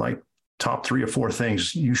 Give me like top 3 or 4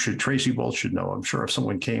 things Tracy Boldt should know. I'm sure if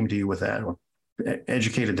someone came to you with that or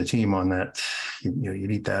educated the team on that,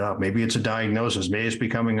 you'd eat that up. Maybe it's a diagnosis. Maybe it's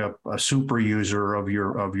becoming a super user of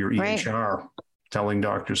your EHR, telling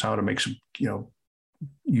doctors how to make some,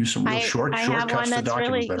 use some real shortcuts to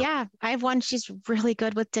document better. Yeah, I have one. She's really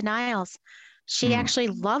good with denials. She actually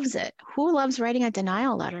loves it. Who loves writing a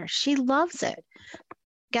denial letter? She loves it.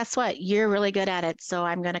 Guess what? You're really good at it. So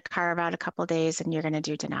I'm going to carve out a couple of days and you're going to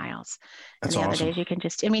do denials. That's and the awesome. other days you can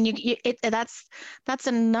just, that's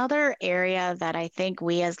another area that I think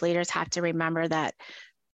we as leaders have to remember, that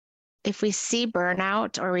if we see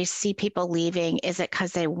burnout or we see people leaving, is it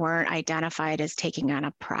because they weren't identified as taking on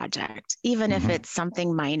a project, even if it's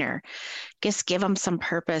something minor? Just give them some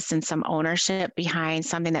purpose and some ownership behind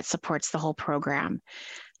something that supports the whole program.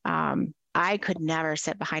 I could never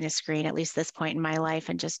sit behind a screen, at least this point in my life,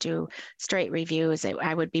 and just do straight reviews.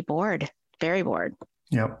 I would be bored, very bored.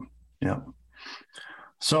 Yep.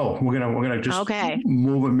 So we're gonna just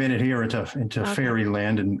move a minute here into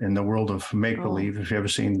fairyland and in the world of make believe. If you ever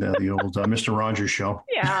seen the old Mr. Rogers show,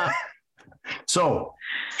 yeah. So,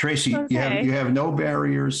 Tracy, you have no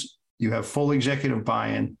barriers. You have full executive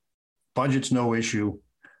buy-in. Budget's no issue.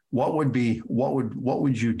 What would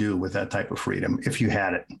you do with that type of freedom if you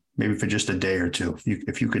had it? Maybe for just a day or two,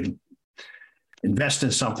 if you could invest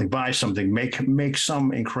in something, buy something, make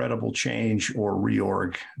some incredible change or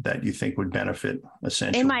reorg that you think would benefit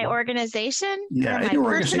Essentia. In my organization? Yeah, in my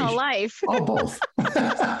personal life. Oh, both.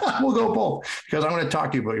 We'll go both, because I'm going to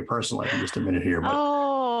talk to you about your personal life in just a minute here. But...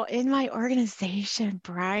 Oh, in my organization,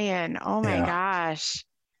 Brian. Oh my gosh.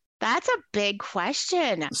 That's a big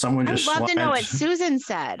question. I'd love to know what Susan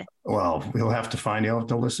said. Well, we'll have to find out. You'll have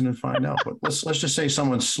to listen and find out. But let's just say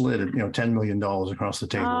someone slid $10 million across the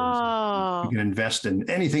table. Oh. You can invest in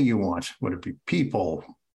anything you want. Would it be people?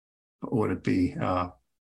 Would it be the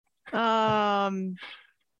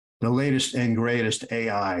latest and greatest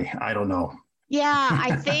AI? I don't know. Yeah,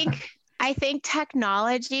 I think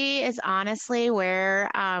technology is honestly where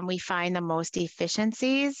we find the most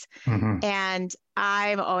efficiencies. And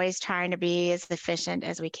I'm always trying to be as efficient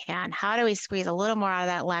as we can. How do we squeeze a little more out of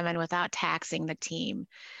that lemon without taxing the team?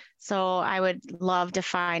 So I would love to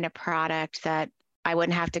find a product that I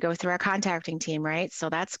wouldn't have to go through our contracting team, right? So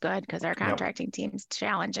that's good, because our contracting team is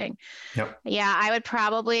challenging. Yeah, I would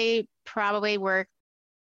probably work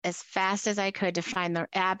as fast as I could to find the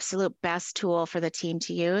absolute best tool for the team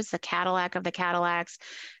to use, the Cadillac of the Cadillacs,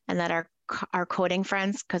 and that our coding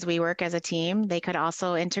friends, because we work as a team, they could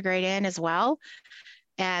also integrate in as well.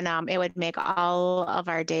 And it would make all of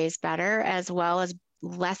our days better, as well as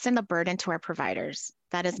lessen the burden to our providers.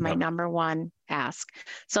 That is my number one ask.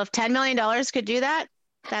 So if $10 million could do that,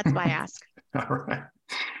 that's my ask. All right.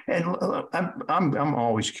 And I'm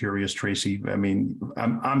always curious, Tracy. I mean,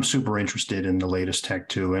 I'm super interested in the latest tech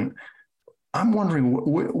too, and I'm wondering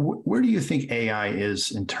where do you think AI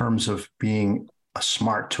is in terms of being a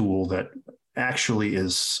smart tool that actually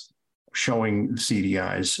is showing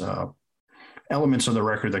CDIs elements of the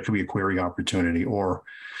record that could be a query opportunity, or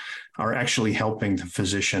are actually helping the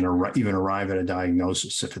physician or even arrive at a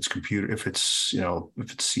diagnosis if it's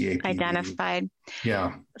CAPD identified.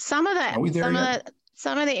 Yeah. Some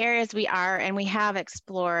of the areas we are and we have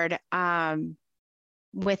explored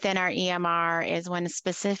within our EMR is when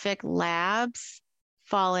specific labs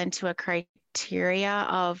fall into a criteria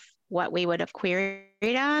of what we would have queried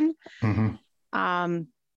on.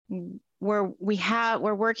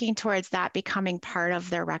 We're working towards that becoming part of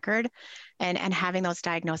their record and having those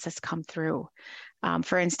diagnoses come through.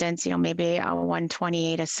 For instance, maybe a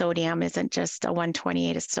 128 of sodium isn't just a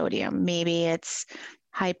 128 of sodium. Maybe it's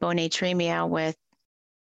hyponatremia with,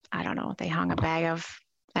 I don't know, they hung a bag of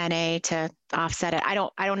NA to offset it. I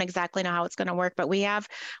don't exactly know how it's going to work, but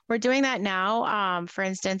we're doing that now. For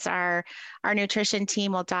instance, our nutrition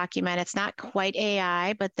team will document, it's not quite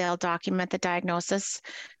AI, but they'll document the diagnosis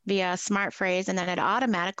via smart phrase, and then it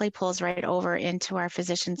automatically pulls right over into our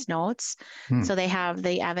physician's notes. So they have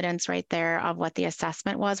the evidence right there of what the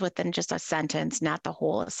assessment was within just a sentence, not the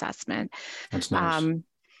whole assessment. That's nice.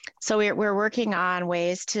 So we're working on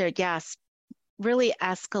ways to, really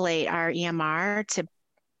escalate our EMR to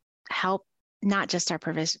help not just our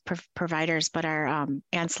providers, but our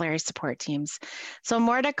ancillary support teams. So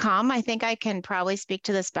more to come. I think I can probably speak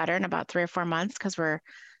to this better in about 3 or 4 months, because we're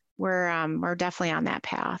definitely on that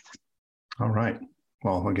path. All right.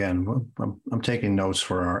 Well, again, I'm taking notes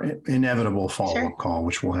for our inevitable follow-up call,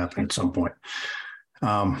 which will happen at some point.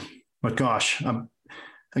 But gosh,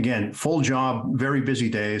 again, full job, very busy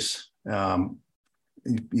days.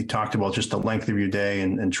 You talked about just the length of your day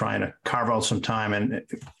and trying to carve out some time. And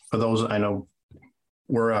for those, I know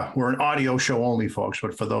we're an audio show only, folks,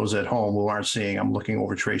 but for those at home who aren't seeing, I'm looking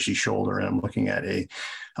over Tracy's shoulder and I'm looking at a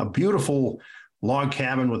beautiful log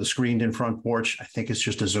cabin with a screened-in front porch. I think it's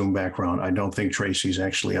just a Zoom background. I don't think Tracy's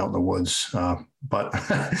actually out in the woods. But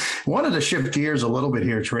wanted to shift gears a little bit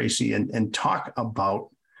here, Tracy, and talk about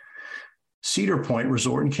Cedar Point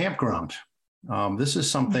Resort and Campground. This is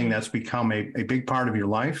something that's become a big part of your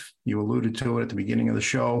life. You alluded to it at the beginning of the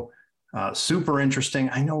show. Super interesting.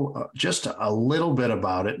 I know just a little bit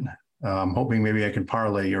about it. I'm hoping maybe I can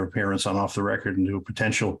parlay your appearance on Off the Record into a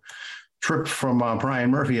potential trip from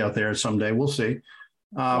Brian Murphy out there someday. We'll see.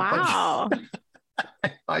 Wow.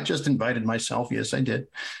 But I just invited myself. Yes, I did.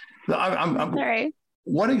 I'm Sorry.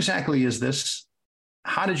 What exactly is this?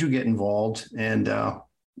 How did you get involved? And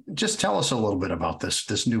just tell us a little bit about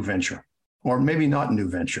this new venture, or maybe not new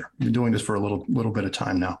venture. You're doing this for a little bit of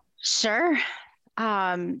time now. Sure.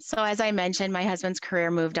 So as I mentioned, my husband's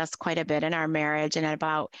career moved us quite a bit in our marriage, and at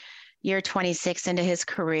about year 26 into his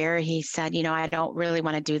career, he said, I don't really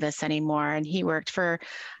want to do this anymore. And he worked for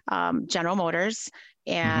General Motors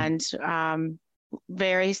and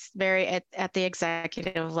very, very at the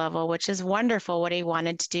executive level, which is wonderful what he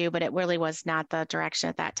wanted to do, but it really was not the direction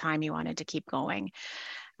at that time he wanted to keep going.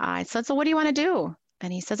 I said, so what do you want to do?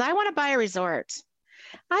 And he says, I want to buy a resort.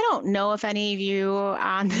 I don't know if any of you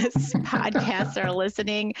on this podcast are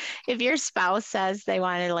listening. If your spouse says they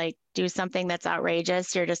want to do something that's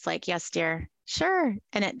outrageous, you're just like, yes, dear, sure.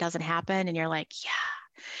 And it doesn't happen. And you're like,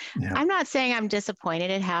 yeah. I'm not saying I'm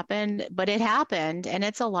disappointed it happened, but it happened and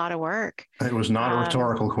it's a lot of work. It was not a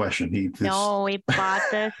rhetorical question. No, we bought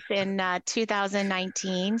this in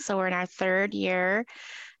 2019. So we're in our third year.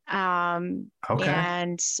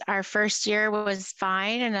 And our first year was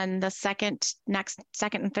fine. And then the second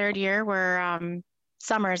and third year were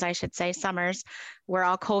summers, were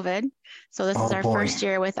all COVID. So this is our first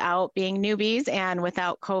year without being newbies and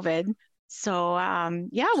without COVID. So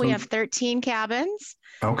we have 13 cabins.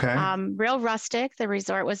 Okay. Real rustic. The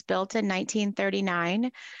resort was built in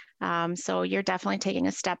 1939. So you're definitely taking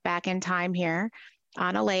a step back in time here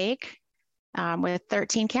on a lake with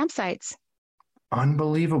 13 campsites.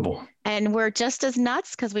 Unbelievable. And we're just as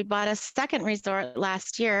nuts because we bought a second resort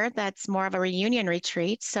last year that's more of a reunion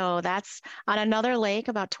retreat. So that's on another lake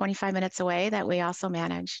about 25 minutes away that we also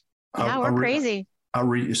manage. Yeah, we're crazy.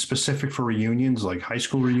 Specific for reunions, like high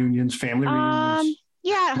school reunions, family reunions?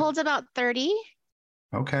 Yeah, it holds about 30.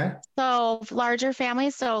 Okay. So larger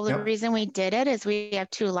families. So the reason we did it is we have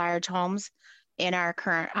 2 large homes in our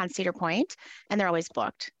current on Cedar Point, and they're always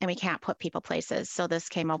booked and we can't put people places. So this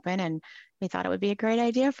came open and we thought it would be a great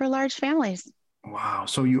idea for large families. Wow.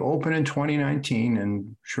 So you opened in 2019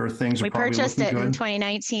 and sure things are probably looking good. We purchased it in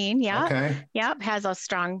 2019. Yeah. Okay. Yep. Has a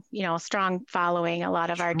strong following. A lot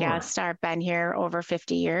of our guests have been here over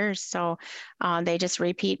 50 years. So they just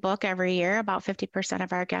repeat book every year. About 50%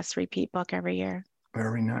 of our guests repeat book every year.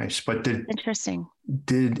 Very nice. But interesting.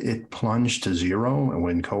 Did it plunge to zero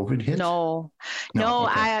when COVID hit? No. Okay.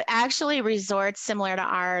 I actually resorts similar to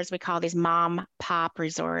ours. We call these mom pop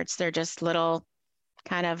resorts. They're just little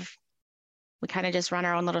we kind of just run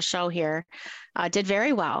our own little show here. Did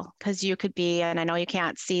very well because you could be, and I know you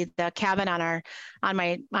can't see the cabin on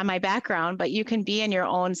my background, but you can be in your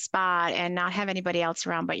own spot and not have anybody else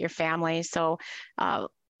around but your family. So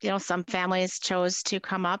some families chose to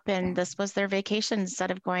come up and this was their vacation instead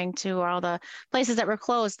of going to all the places that were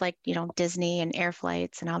closed, like, Disney and air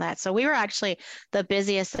flights and all that. So we were actually the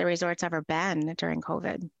busiest the resort's ever been during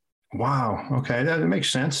COVID. Wow. Okay. That makes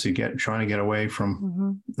sense. Trying to get away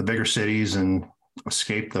from the bigger cities and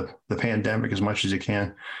escape the pandemic as much as you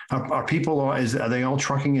can. Are they all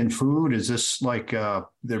trucking in food? Is this like they're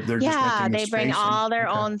just renting they bring all their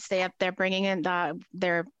own stuff. They're bringing in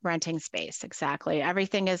they're renting space. Exactly.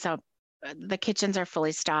 Everything is the kitchens are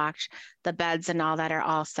fully stocked. The beds and all that are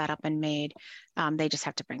all set up and made. They just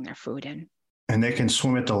have to bring their food in. And they can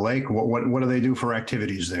swim at the lake. What do they do for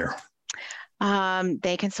activities there?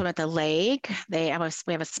 They can swim at the lake. We have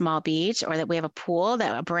a small beach, or that we have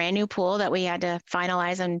a brand new pool that we had to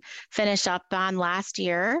finalize and finish up on last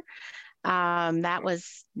year. That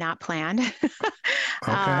was not planned.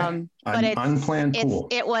 Okay. But unplanned pool.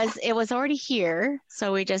 It was already here.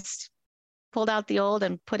 So we just pulled out the old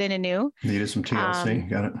and put in a new. Needed some TLC.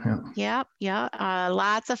 Got it. Yeah. Yeah.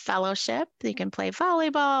 Lots of fellowship. You can play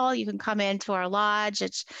volleyball. You can come into our lodge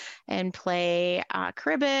and play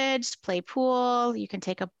cribbage, play pool. You can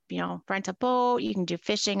rent a boat. You can do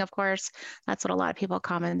fishing, of course. That's what a lot of people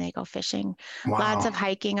come and they go fishing. Wow. Lots of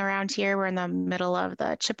hiking around here. We're in the middle of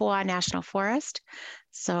the Chippewa National Forest.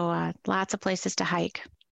 So lots of places to hike.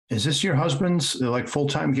 Is this your husband's like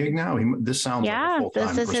full-time gig now? This sounds like a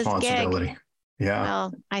full-time responsibility. His gig. Yeah.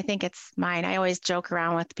 Well, I think it's mine. I always joke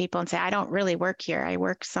around with people and say, I don't really work here. I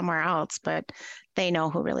work somewhere else, but they know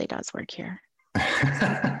who really does work here.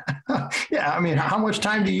 Yeah. I mean, how much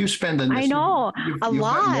time do you spend in this? I know, you've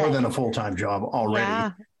lot. got more than a full-time job already.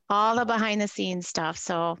 Yeah, all the behind the scenes stuff.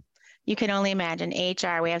 So you can only imagine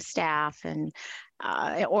HR, we have staff and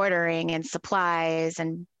ordering and supplies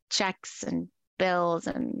and checks and bills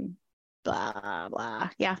and blah, blah.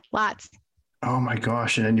 Yeah, lots. Oh my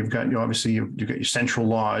gosh. And then you've got your central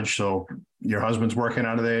lodge. So your husband's working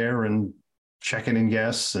out of there and checking in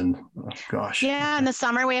guests and gosh. Yeah. In the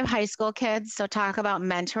summer we have high school kids. So talk about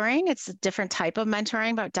mentoring. It's a different type of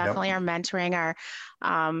mentoring, but definitely our mentoring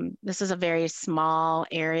this is a very small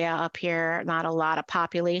area up here, not a lot of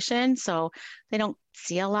population. So they don't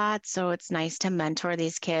see a lot. So it's nice to mentor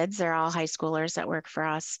these kids. They're all high schoolers that work for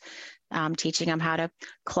us. Teaching them how to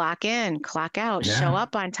clock in, clock out, show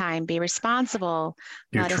up on time, be responsible.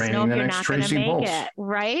 You're let us training know if the you're next not going to Tracy make Boldt. it,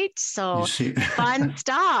 right? So fun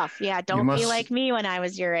stuff. Yeah, don't be like me when I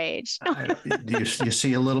was your age. Do you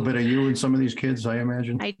see a little bit of you in some of these kids, I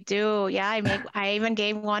imagine? I do. Yeah, I even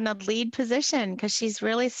gave one a lead position because she's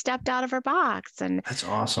really stepped out of her box. And that's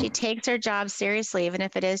awesome. She takes her job seriously, even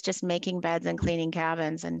if it is just making beds and cleaning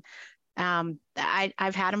cabins. And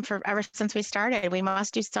I've had them ever since we started. We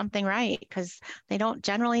must do something right because they don't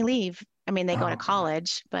generally leave. I mean, they go to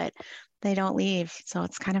college, but they don't leave. So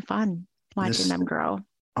it's kind of fun watching them grow.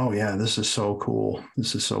 Oh yeah, this is so cool.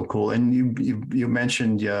 This is so cool. And you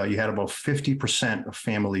mentioned you had about 50% of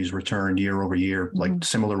families returned year over year, like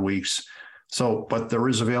similar weeks. So, but there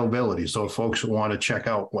is availability. So if folks want to check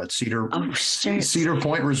out Cedar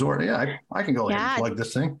Point Resort, I can go ahead and plug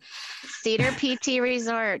this thing.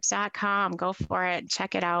 CedarPTResorts.com. Go for it.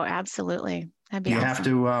 Check it out. Absolutely. That'd be awesome. You have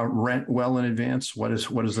to rent well in advance. What is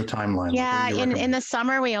the timeline? Yeah, in the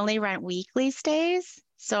summer we only rent weekly stays.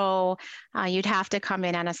 So you'd have to come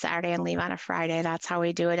in on a Saturday and leave on a Friday. That's how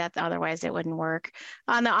we do it. Otherwise, it wouldn't work.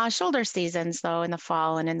 On the shoulder seasons, though, in the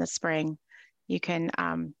fall and in the spring, you can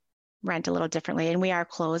rent a little differently. And we are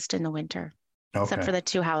closed in the winter, except for the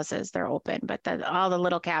two houses. They're open, but all the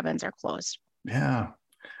little cabins are closed. Yeah,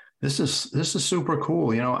 this is super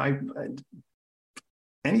cool. You know,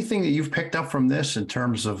 anything that you've picked up from this in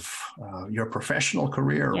terms of your professional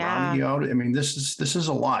career, rounding you out. I mean, this is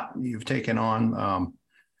a lot you've taken on.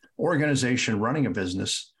 Organization, running a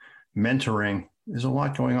business, mentoring. There's a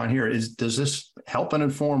lot going on here. Does this help and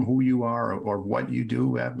inform who you are or what you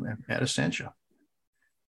do at Essentia?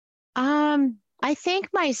 I think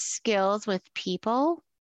my skills with people,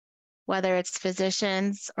 whether it's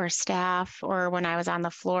physicians or staff or when I was on the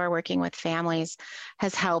floor working with families,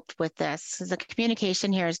 has helped with this. The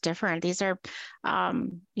communication here is different. These are, I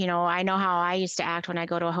know how I used to act when I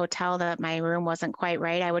go to a hotel that my room wasn't quite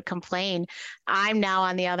right. I would complain. I'm now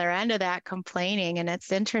on the other end of that complaining, and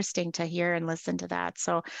it's interesting to hear and listen to that.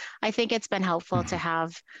 So I think it's been helpful to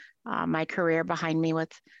have my career behind me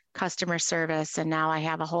with customer service. And now I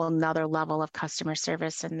have a whole nother level of customer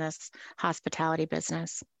service in this hospitality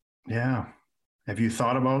business. Yeah. Have you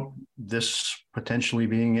thought about this potentially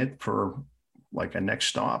being it for like a next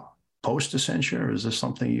stop post Essentia, or is this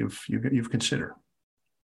something you've considered?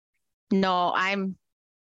 No, I'm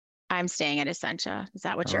staying at Essentia. Is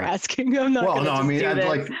that what you're asking? I'm not. Well, no, I mean,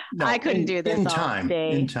 I couldn't do this in all time.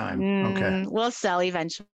 day. In time. Okay. We'll sell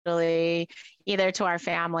eventually, either to our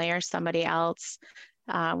family or somebody else.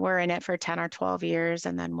 We're in it for 10 or 12 years,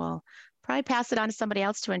 and then we'll probably pass it on to somebody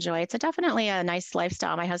else to enjoy. It's definitely a nice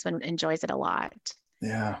lifestyle. My husband enjoys it a lot.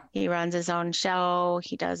 Yeah. He runs his own show.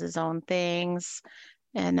 He does his own things,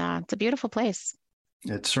 and it's a beautiful place.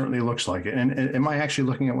 It certainly looks like it. And am I actually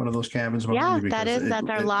looking at one of those cabins? Yeah, that's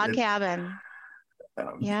our log cabin.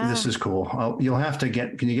 This is cool. You'll have to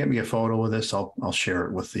can you get me a photo of this? I'll share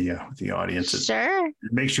it with the audience. Sure.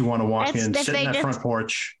 It makes you want to walk in, sit in that front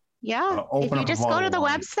porch. Yeah. If you just go to the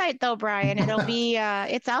website though, Brian, it'll be,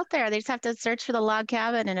 it's out there. They just have to search for the log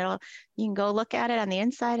cabin and you can go look at it on the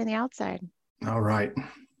inside and the outside. All right.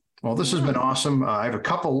 Well, this has been awesome. I have a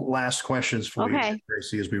couple last questions for you,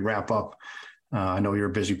 Tracy, as we wrap up. I know you're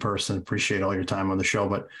a busy person. Appreciate all your time on the show,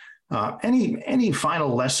 but any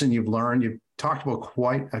final lesson you've learned? You've talked about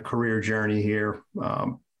quite a career journey here.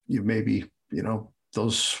 You've maybe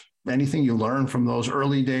anything you learned from those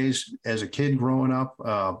early days as a kid growing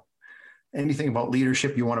up, anything about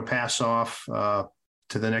leadership you want to pass off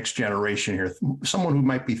to the next generation here, someone who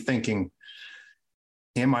might be thinking,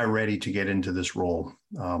 am I ready to get into this role?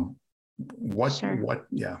 What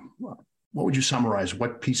would you summarize?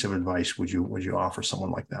 What piece of advice would you offer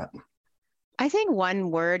someone like that? I think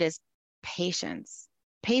one word is patience.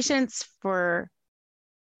 Patience for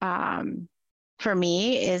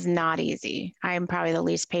me is not easy. I'm probably the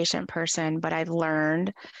least patient person, but I've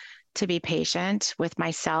learned to be patient with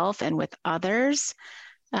myself and with others.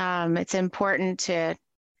 It's important to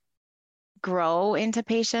grow into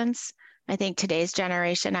patience. I think today's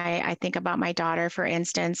generation, I think about my daughter, for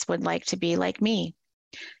instance, would like to be like me.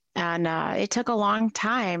 And it took a long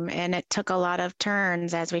time, and it took a lot of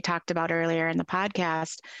turns, as we talked about earlier in the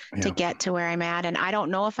podcast, to get to where I'm at. And I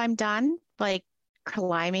don't know if I'm done, like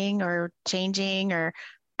climbing or changing, or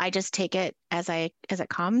I just take it as it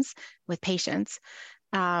comes with patience.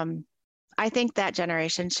 I think that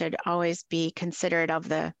generation should always be considerate of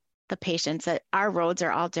the patience, that our roads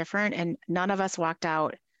are all different, and none of us walked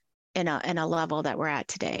out in a level that we're at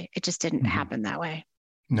today. It just didn't happen that way.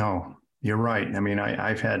 No, you're right. I mean,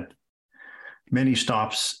 I've had many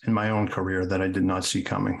stops in my own career that I did not see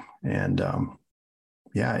coming. And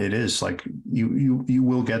it is like you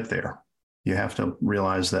will get there. You have to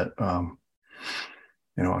realize that,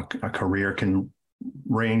 a career can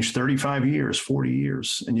range 35 years, 40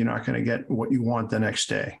 years, and you're not going to get what you want the next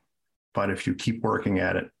day. But if you keep working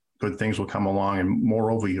at it, good things will come along. And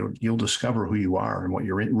moreover, you'll discover who you are and what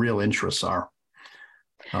your real interests are.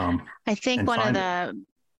 I think one of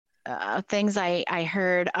the things I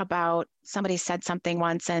heard about, somebody said something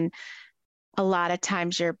once, and a lot of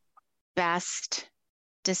times your best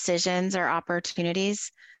decisions or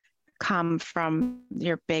opportunities come from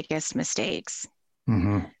your biggest mistakes.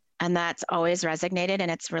 Mm-hmm. And that's always resonated.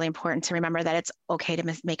 And it's really important to remember that it's okay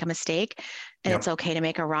to make a mistake, and it's okay to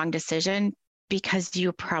make a wrong decision, because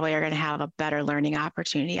you probably are going to have a better learning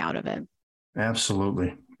opportunity out of it.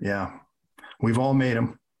 Absolutely. Yeah. We've all made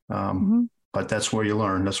them. But that's where you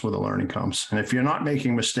learn. That's where the learning comes. And if you're not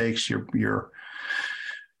making mistakes, you're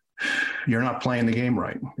not playing the game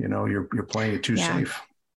right. You're playing it too safe.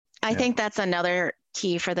 I think that's another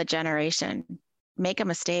key for the generation. Make a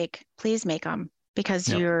mistake. Please make them, because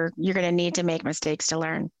you're going to need to make mistakes to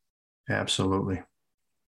learn. Absolutely.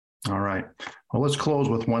 All right. Well, let's close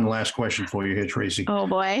with one last question for you here, Tracy. Oh,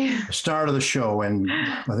 boy. The start of the show, and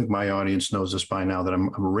I think my audience knows this by now, that I'm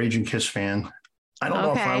a Raging Kiss fan. I don't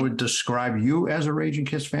know if I would describe you as a Raging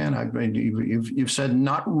Kiss fan. I mean, you've said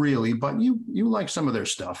not really, but you like some of their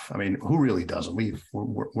stuff. I mean, who really doesn't?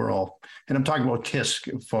 We're all, and I'm talking about Kiss,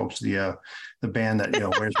 folks, the band that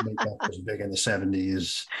wears makeup, was big in the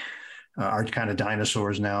 70s, are kind of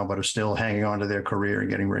dinosaurs now, but are still hanging on to their career and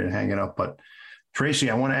getting ready to hang it up. But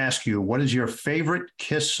Tracy, I want to ask you, what is your favorite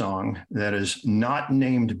Kiss song that is not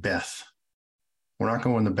named Beth? We're not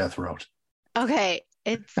going the Beth route. Okay.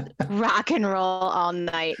 It's Rock and Roll All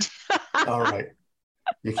Night. All right.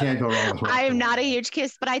 You can't go wrong with rock. I am not a huge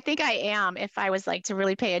Kiss, but I think I am if I was like to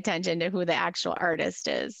really pay attention to who the actual artist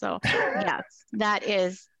is. So yes, that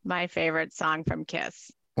is my favorite song from Kiss.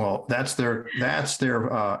 Well, that's their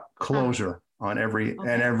closer on every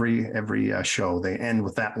show. They end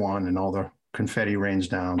with that one, and all the confetti rains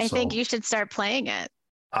down. I think you should start playing it.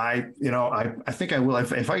 I think I will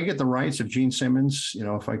if I could get the rights of Gene Simmons.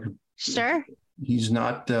 If I could. Sure. He's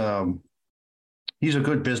not. He's a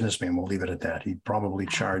good businessman. We'll leave it at that. He'd probably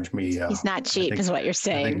charge me. He's not cheap, is what you're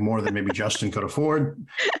saying. I think more than maybe Justin could afford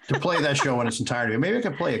to play that show in its entirety. Maybe I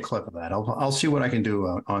could play a clip of that. I'll see what I can do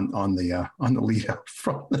on the lead up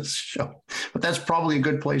from this show. But that's probably a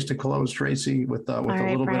good place to close, Tracy, with a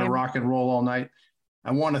little bit of Rock and Roll All Night.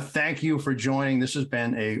 I want to thank you for joining. This has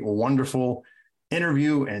been a wonderful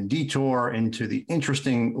interview and detour into the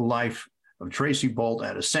interesting life of Tracy Boldt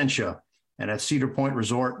at Essentia and at Cedar Point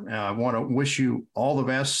Resort. I want to wish you all the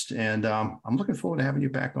best, and I'm looking forward to having you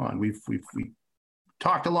back on. We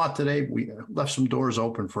talked a lot today. We left some doors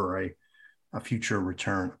open for a future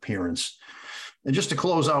return appearance. And just to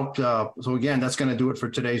close out, so again, that's going to do it for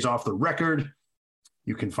today's Off the Record.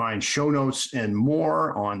 You can find show notes and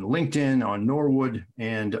more on LinkedIn, on Norwood,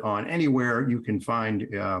 and on anywhere you can find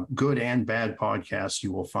good and bad podcasts.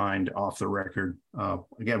 You will find Off the Record.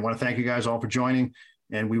 Again, I want to thank you guys all for joining,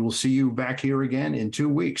 and we will see you back here again in 2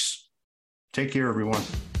 weeks. Take care, everyone.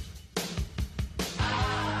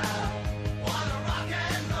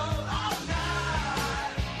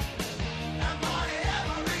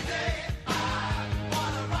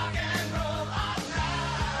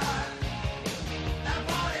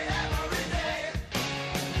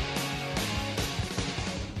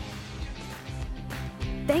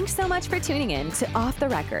 Thanks so much for tuning in to Off the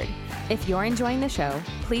Record. If you're enjoying the show,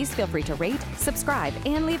 please feel free to rate, subscribe,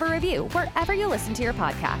 and leave a review wherever you listen to your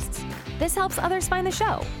podcasts. This helps others find the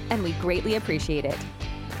show, and we greatly appreciate it.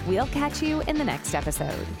 We'll catch you in the next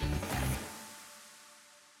episode.